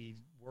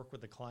work with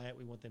the client,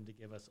 we want them to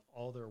give us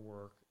all their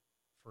work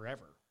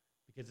forever,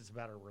 because it's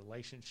about a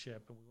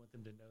relationship and we want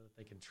them to know that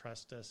they can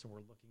trust us and we're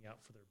looking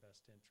out for their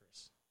best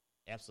interests.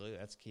 Absolutely.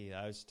 That's key.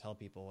 I always tell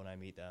people when I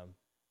meet them,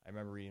 I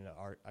remember reading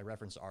I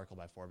referenced an article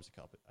by Forbes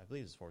I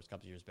believe it was Forbes a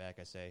couple of years back.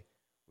 I say,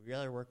 would you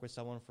rather work with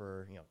someone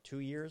for 2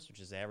 years,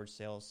 which is the average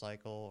sales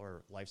cycle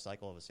or life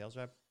cycle of a sales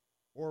rep,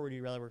 or would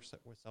you rather work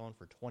with someone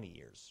for 20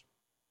 years?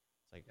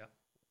 It's like,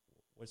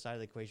 what side of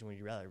the equation would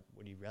you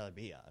rather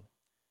be on?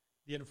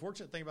 The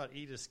unfortunate thing about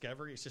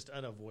e-discovery, it's just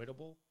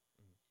unavoidable.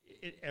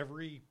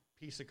 Every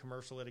piece of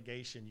commercial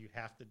litigation, you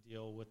have to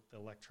deal with the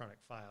electronic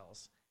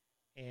files.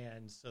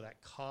 And so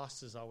that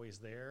cost is always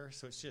there.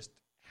 So it's just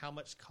how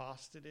much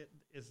cost it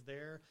is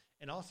there,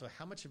 and also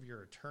how much of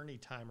your attorney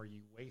time are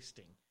you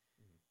wasting?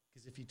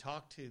 Because if you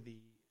talk to the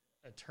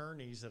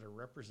attorneys that are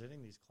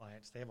representing these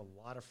clients, they have a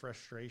lot of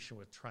frustration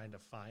with trying to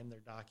find their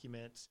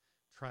documents,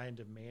 trying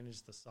to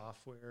manage the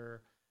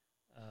software.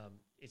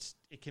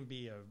 It can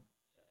be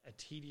a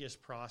tedious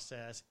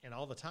process, and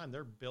all the time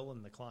they're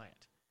billing the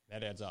client.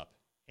 That adds up.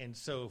 And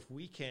so if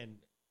we can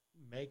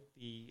make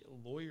the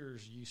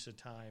lawyer's use of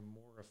time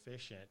more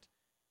efficient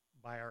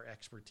by our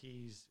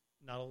expertise,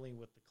 not only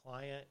with the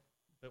client,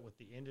 but with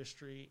the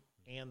industry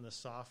and the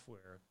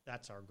software,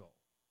 that's our goal.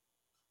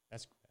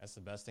 That's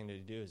the best thing to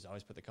do, is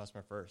always put the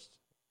customer first.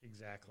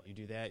 Exactly. You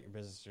do that, your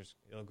business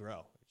it'll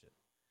grow.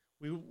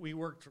 We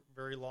worked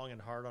very long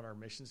and hard on our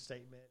mission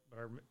statement, but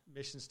our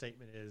mission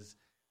statement is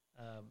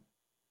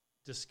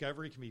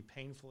discovery can be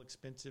painful,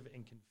 expensive,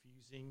 and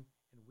confusing,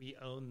 and we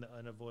own the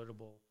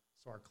unavoidable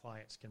so our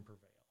clients can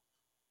prevail.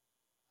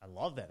 I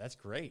love that. That's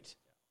great.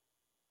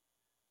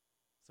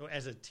 So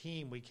as a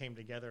team, we came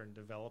together and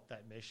developed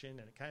that mission,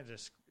 and it kind of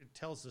just it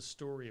tells the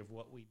story of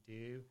what we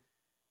do,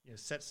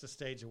 sets the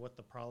stage of what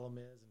the problem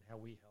is and how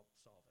we help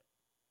solve it.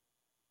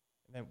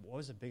 And then what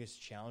was the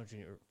biggest challenge when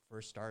you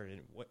first started?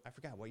 And I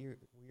forgot, what year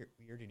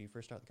did you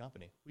first start the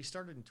company? We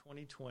started in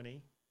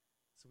 2020.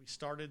 So we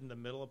started in the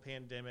middle of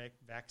pandemic.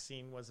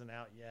 Vaccine wasn't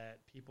out yet.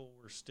 People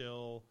were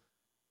still,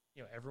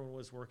 everyone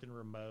was working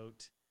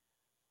remote.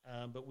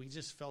 But we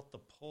just felt the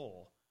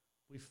pull.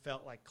 We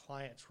felt like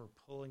clients were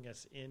pulling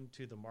us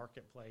into the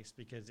marketplace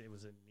because it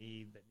was a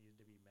need that needed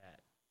to be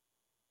met.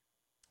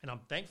 And I'm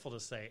thankful to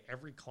say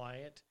every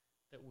client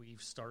that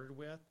we've started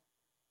with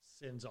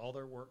sends all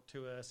their work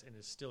to us and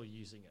is still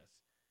using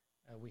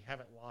us. We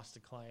haven't lost a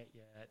client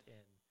yet. And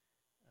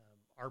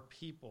our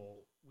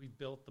people, we've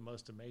built the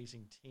most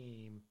amazing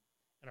team,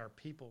 and our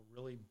people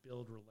really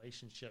build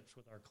relationships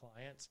with our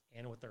clients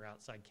and with their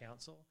outside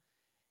counsel.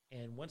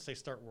 And once they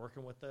start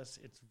working with us,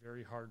 it's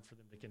very hard for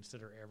them to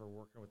consider ever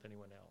working with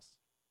anyone else.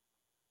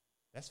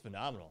 That's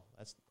phenomenal.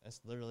 That's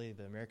literally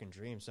the American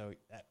dream. So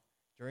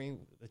during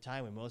the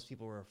time when most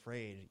people were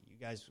afraid, you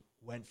guys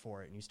went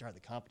for it and you started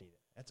the company.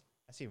 That's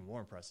even more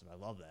impressive. I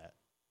love that.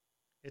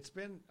 It's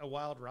been a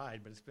wild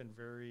ride, but it's been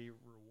very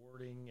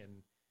rewarding.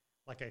 And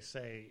like I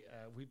say,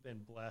 we've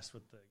been blessed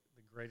with the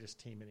greatest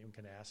team anyone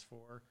can ask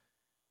for.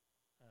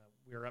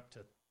 We're up to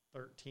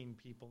 13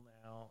 people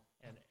now,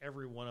 and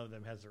every one of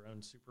them has their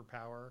own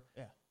superpower.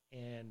 Yeah.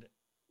 And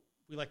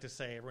we like to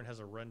say everyone has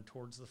a run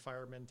towards the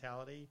fire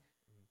mentality.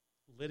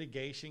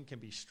 Litigation can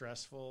be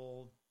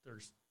stressful.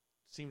 There's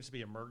seems to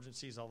be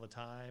emergencies all the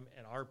time,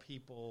 and our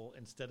people,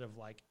 instead of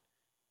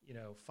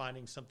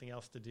finding something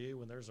else to do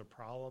when there's a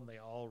problem, they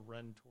all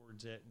run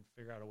towards it and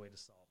figure out a way to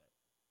solve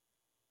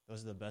it.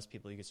 Those are the best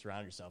people you can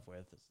surround yourself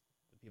with.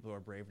 The people who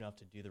are brave enough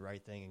to do the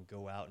right thing and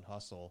go out and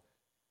hustle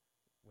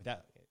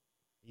without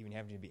even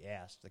having to be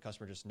asked. The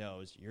customer just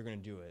knows you're going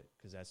to do it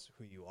because that's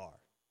who you are.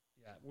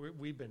 Yeah,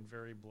 we've been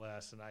very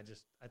blessed, and I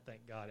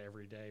thank God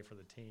every day for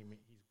the team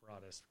He's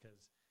brought us, because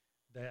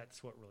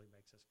that's what really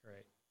makes us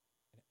great.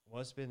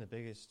 What's been the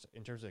biggest,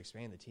 in terms of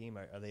expanding the team?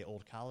 Are they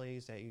old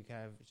colleagues that you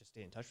kind of just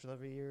stay in touch with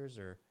over the years,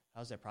 or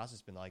how's that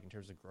process been like in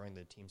terms of growing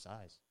the team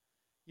size?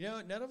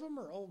 None of them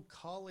are old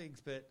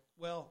colleagues, but,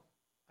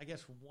 I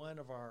guess one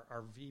of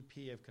our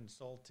VP of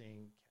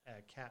consulting,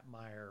 Kat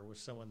Meyer, was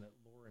someone that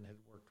Lauren had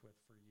worked with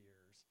for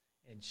years,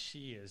 and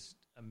she is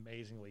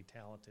amazingly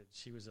talented.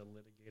 She was a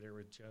litigator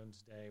with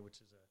Jones Day, which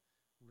is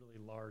a really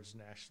large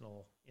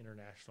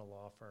international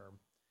law firm,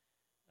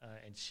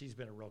 and she's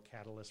been a real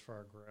catalyst for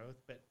our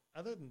growth. But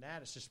other than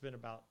that, it's just been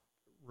about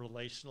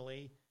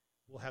relationally.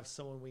 We'll have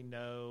someone we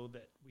know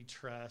that we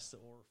trust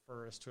that will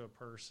refer us to a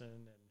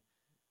person,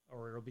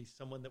 or it'll be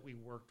someone that we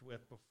worked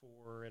with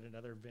before at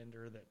another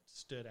vendor that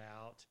stood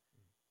out.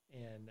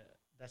 And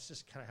that's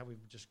just kind of how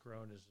we've just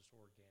grown, is just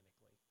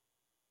organically.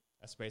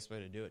 That's the best way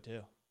to do it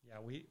too. Yeah,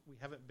 we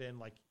haven't been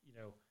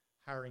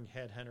hiring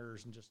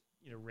headhunters and just,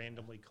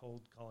 randomly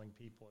cold calling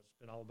people. It's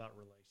been all about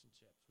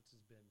relationships, which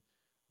has been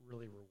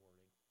really rewarding.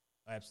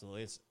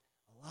 Absolutely. It's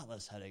a lot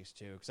less headaches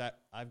too, because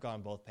I've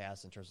gone both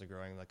paths in terms of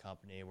growing the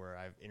company, where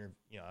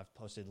I've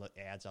posted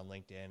ads on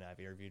LinkedIn, I've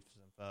interviewed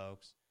some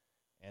folks,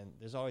 and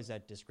there's always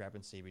that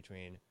discrepancy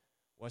between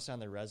what's on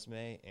their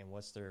resume and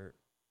what's their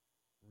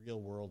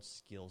real world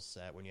skill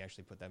set when you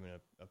actually put them in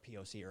a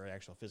POC or an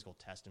actual physical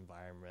test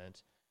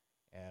environment.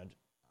 And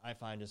I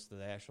find just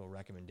the actual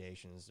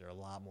recommendations, they're a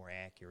lot more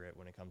accurate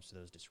when it comes to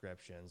those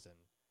descriptions, and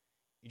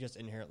you just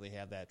inherently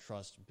have that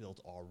trust built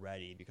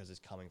already because it's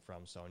coming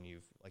from someone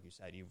like you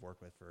said, you've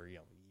worked with for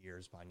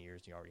years upon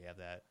years. You already have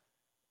that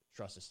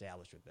trust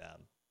established with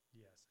them.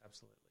 Yes,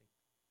 absolutely.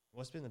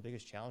 What's been the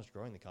biggest challenge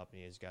growing the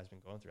company as you guys been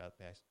growing throughout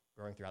the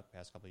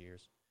past couple of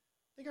years?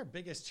 I think our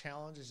biggest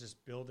challenge is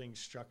just building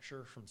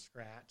structure from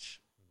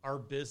scratch. Our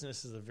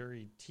business is a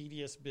very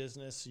tedious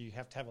business, so you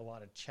have to have a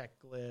lot of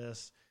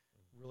checklists,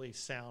 really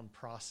sound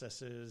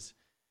processes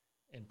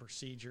and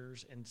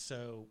procedures. And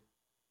so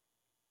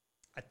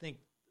I think,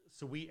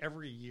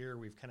 every year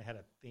we've kind of had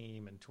a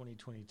theme, and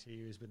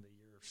 2022 has been the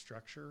year of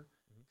structure.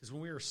 Because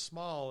when we were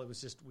small, it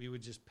was just, we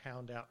would just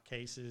pound out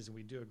cases and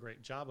we'd do a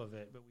great job of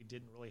it, but we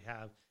didn't really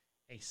have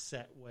a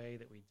set way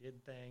that we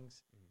did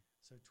things.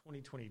 So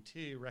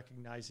 2022,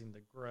 recognizing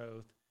the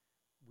growth,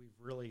 we've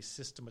really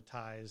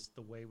systematized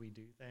the way we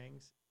do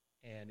things,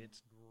 and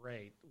it's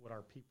great what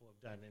our people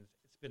have done. And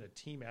it's been a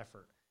team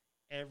effort.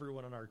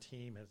 Everyone on our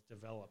team has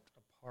developed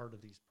a part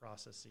of these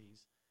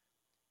processes.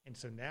 And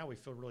so now we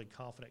feel really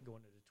confident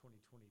going into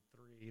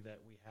 2023 that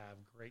we have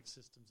great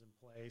systems in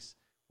place.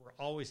 We're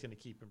always going to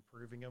keep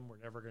improving them. We're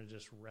never going to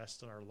just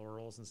rest on our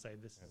laurels and say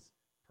this is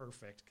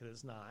perfect, because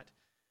it's not.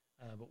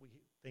 But we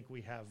think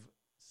we have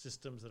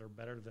systems that are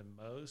better than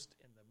most.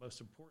 And the most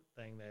important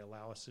thing, they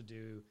allow us to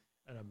do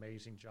an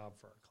amazing job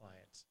for our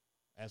clients.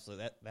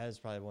 Absolutely. That is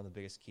probably one of the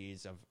biggest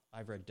keys.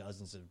 I've read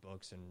dozens of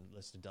books and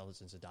listened to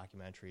dozens of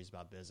documentaries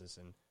about business,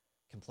 and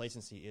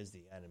complacency is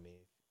the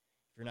enemy.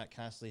 If you're not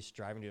constantly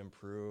striving to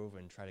improve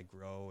and try to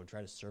grow and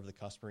try to serve the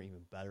customer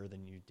even better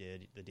than you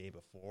did the day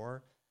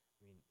before,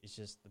 I mean, it's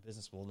just the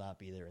business will not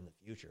be there in the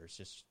future. It's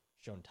just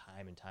shown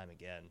time and time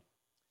again.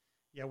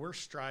 Yeah, we're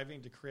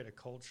striving to create a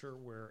culture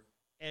where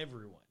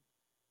everyone,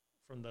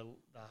 from the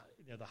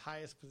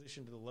highest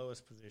position to the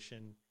lowest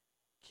position,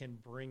 can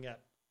bring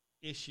up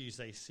issues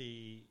they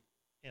see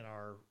in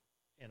our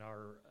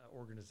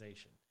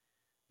organization,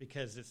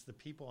 because it's the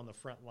people on the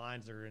front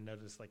lines that are going to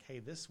notice, like, hey,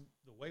 the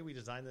way we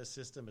design this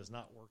system is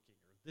not working,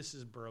 or this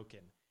is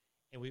broken,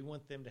 and we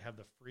want them to have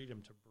the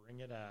freedom to bring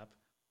it up.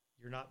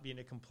 You're not being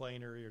a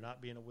complainer, you're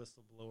not being a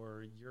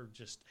whistleblower, you're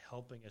just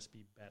helping us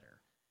be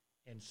better.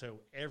 And so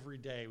every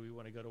day we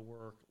want to go to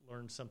work,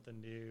 learn something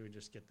new, and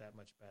just get that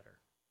much better.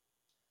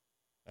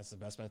 That's the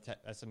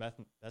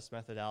best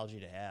methodology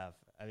to have.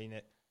 I mean,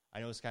 I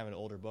know it's kind of an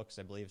older book, because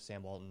I believe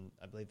Sam Walton,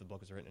 I believe the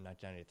book was written in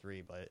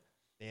 1993, but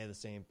they had the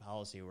same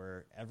policy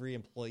where every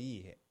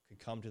employee could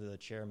come to the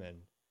chairman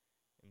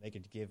and they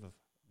could give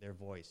their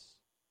voice.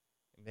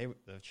 And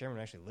the chairman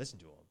would actually listen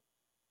to them.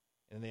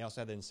 And then they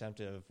also had the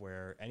incentive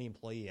where any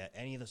employee at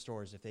any of the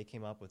stores, if they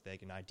came up with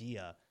like an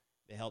idea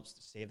that helps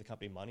save the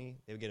company money,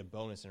 they would get a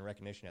bonus and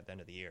recognition at the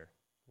end of the year.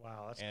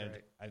 Wow, that's and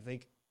great. I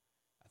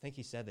think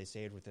he said they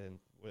saved when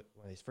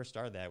they first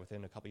started that,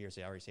 within a couple of years,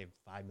 they already saved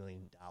 $5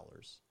 million.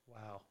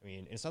 Wow. I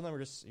mean, and some of them were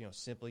just,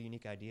 simple,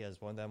 unique ideas.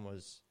 One of them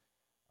was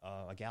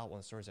a gal at one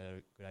of the stores had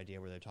a good idea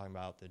where they're talking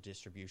about the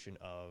distribution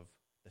of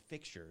the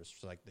fixtures,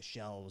 so like the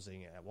shelves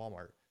at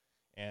Walmart.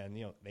 And,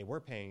 they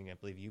were paying, I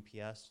believe,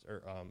 UPS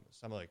or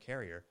some other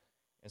carrier.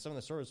 And some of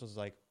the stores was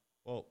like,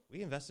 well,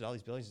 we invested all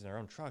these billions in our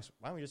own trucks.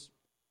 Why don't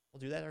we'll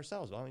do that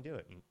ourselves. Why don't we do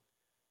it? And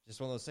just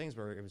one of those things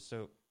where it was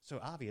so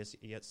obvious,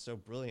 yet so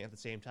brilliant at the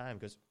same time,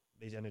 because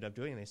they ended up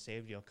doing it. They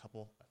saved, I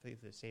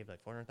think they saved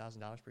like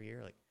 $400,000 per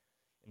year.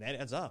 And that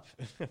adds up.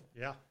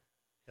 Yeah,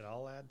 it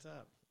all adds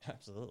up.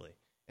 Absolutely.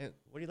 And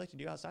what do you like to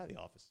do outside of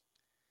the office?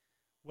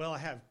 Well, I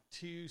have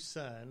two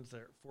sons.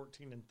 They're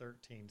 14 and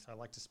 13, so I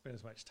like to spend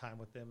as much time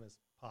with them as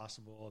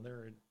possible.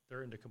 And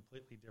they're into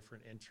completely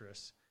different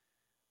interests.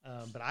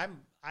 But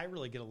I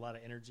really get a lot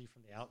of energy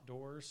from the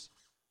outdoors.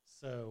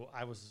 So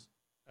I was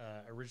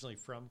originally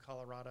from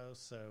Colorado,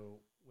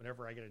 so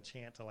whenever I get a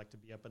chance, I like to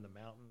be up in the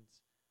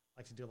mountains. I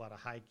like to do a lot of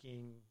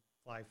hiking,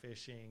 fly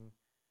fishing,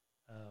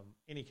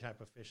 any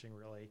type of fishing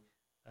really,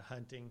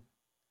 hunting.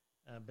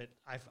 But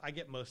I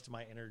get most of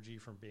my energy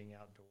from being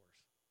outdoors.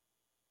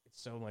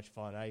 It's so much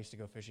fun. I used to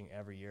go fishing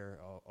every year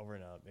over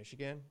in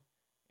Michigan,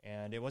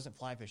 and it wasn't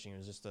fly fishing. It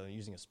was just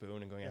using a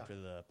spoon and going after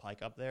the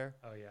pike up there.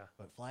 Oh, yeah.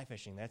 But fly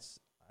fishing,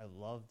 I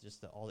love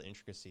just all the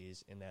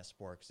intricacies in that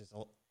sport, because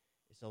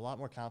it's a lot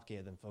more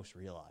complicated than folks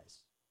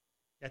realize.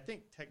 I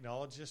think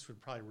technologists would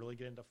probably really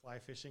get into fly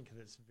fishing, because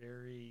it's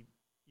very,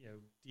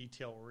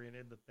 detail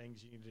oriented, the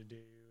things you need to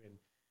do, and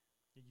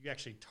you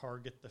actually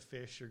target the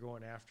fish you're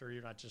going after.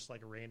 You're not just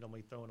like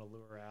randomly throwing a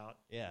lure out.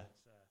 Yeah.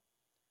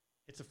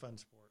 It's a fun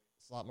sport.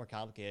 It's a lot more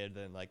complicated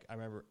than, I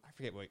remember, I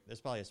forget there's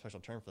probably a special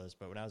term for this,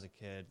 but when I was a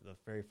kid, the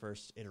very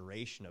first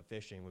iteration of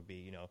fishing would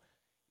be,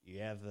 you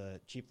have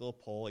the cheap little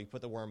pole, you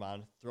put the worm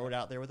on, throw it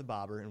out there with a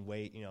bobber, and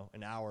wait,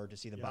 an hour to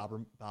see the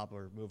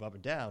bobber move up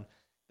and down.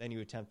 Then you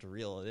attempt to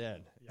reel it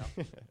in.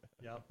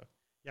 Yep.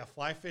 Yeah,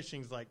 fly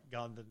fishing's like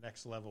gone to the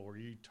next level, where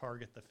you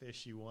target the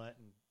fish you want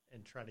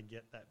and try to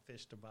get that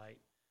fish to bite.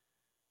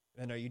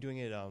 And are you doing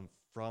it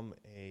from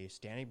a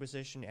standing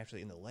position,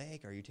 actually in the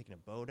lake? Or are you taking a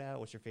boat out?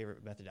 What's your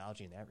favorite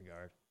methodology in that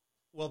regard?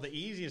 Well, the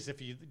easiest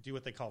if you do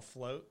what they call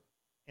float.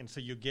 And so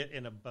you get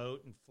in a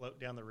boat and float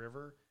down the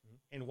river.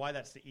 Mm-hmm. And why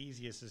that's the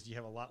easiest is you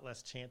have a lot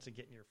less chance of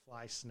getting your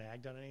fly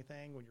snagged on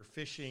anything. When you're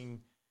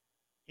fishing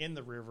in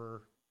the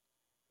river,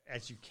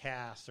 as you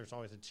cast, there's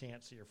always a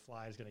chance that your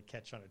fly is going to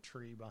catch on a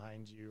tree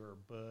behind you or a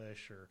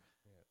bush.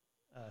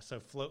 So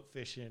float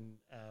fishing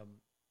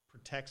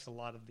protects a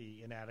lot of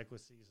the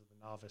inadequacies of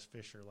the novice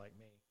fisher like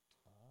me.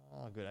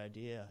 Oh, good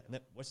idea. And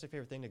then what's the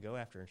favorite thing to go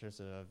after in terms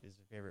of is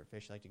the favorite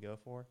fish you like to go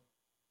for?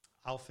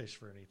 I'll fish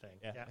for anything.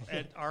 Yeah.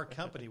 At our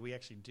company, we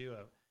actually do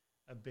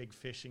a big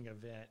fishing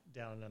event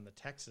down on the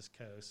Texas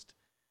coast,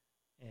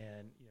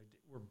 and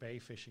we're bay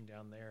fishing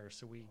down there.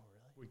 So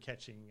we're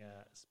catching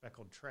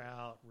speckled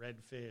trout,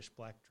 redfish,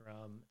 black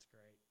drum. It's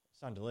great.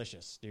 Sound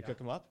delicious. Do you cook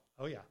them up?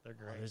 Oh yeah, they're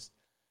great.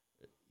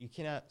 You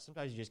cannot.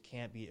 Sometimes you just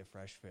can't beat a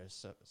fresh fish.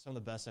 So some of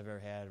the best I've ever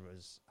had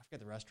was, I forget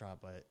the restaurant,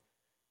 but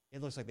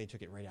it looks like they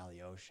took it right out of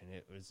the ocean.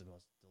 It was the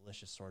most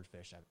delicious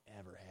swordfish I've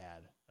ever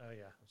had. Oh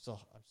yeah.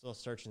 I'm still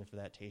searching for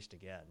that taste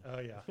again. Oh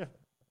yeah. But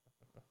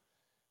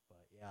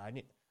yeah, I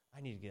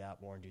need to get out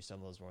more and do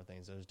some of those more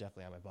things. Those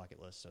definitely on my bucket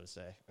list, so to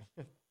say.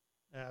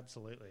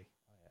 Absolutely.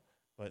 Oh, yeah.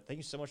 But thank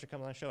you so much for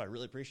coming on the show. I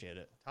really appreciate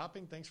it.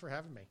 Topping, thanks for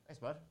having me. Thanks,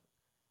 bud.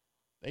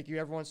 Thank you,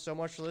 everyone, so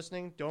much for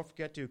listening. Don't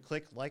forget to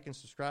click, like, and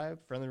subscribe.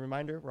 Friendly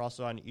reminder, we're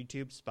also on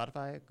YouTube,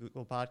 Spotify,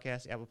 Google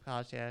Podcasts, Apple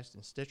Podcasts,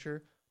 and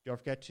Stitcher. Don't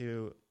forget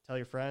to tell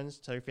your friends,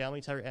 tell your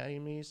family, tell your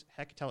enemies.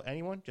 Heck, tell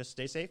anyone. Just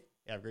stay safe.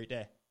 Have a great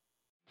day.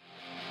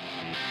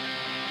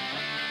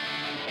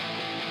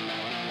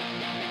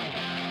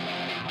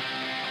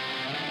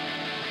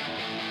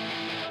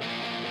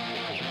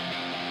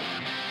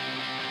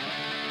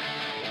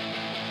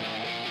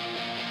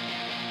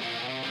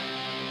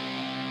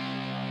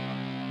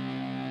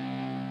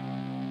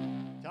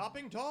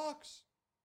 Topping Talks.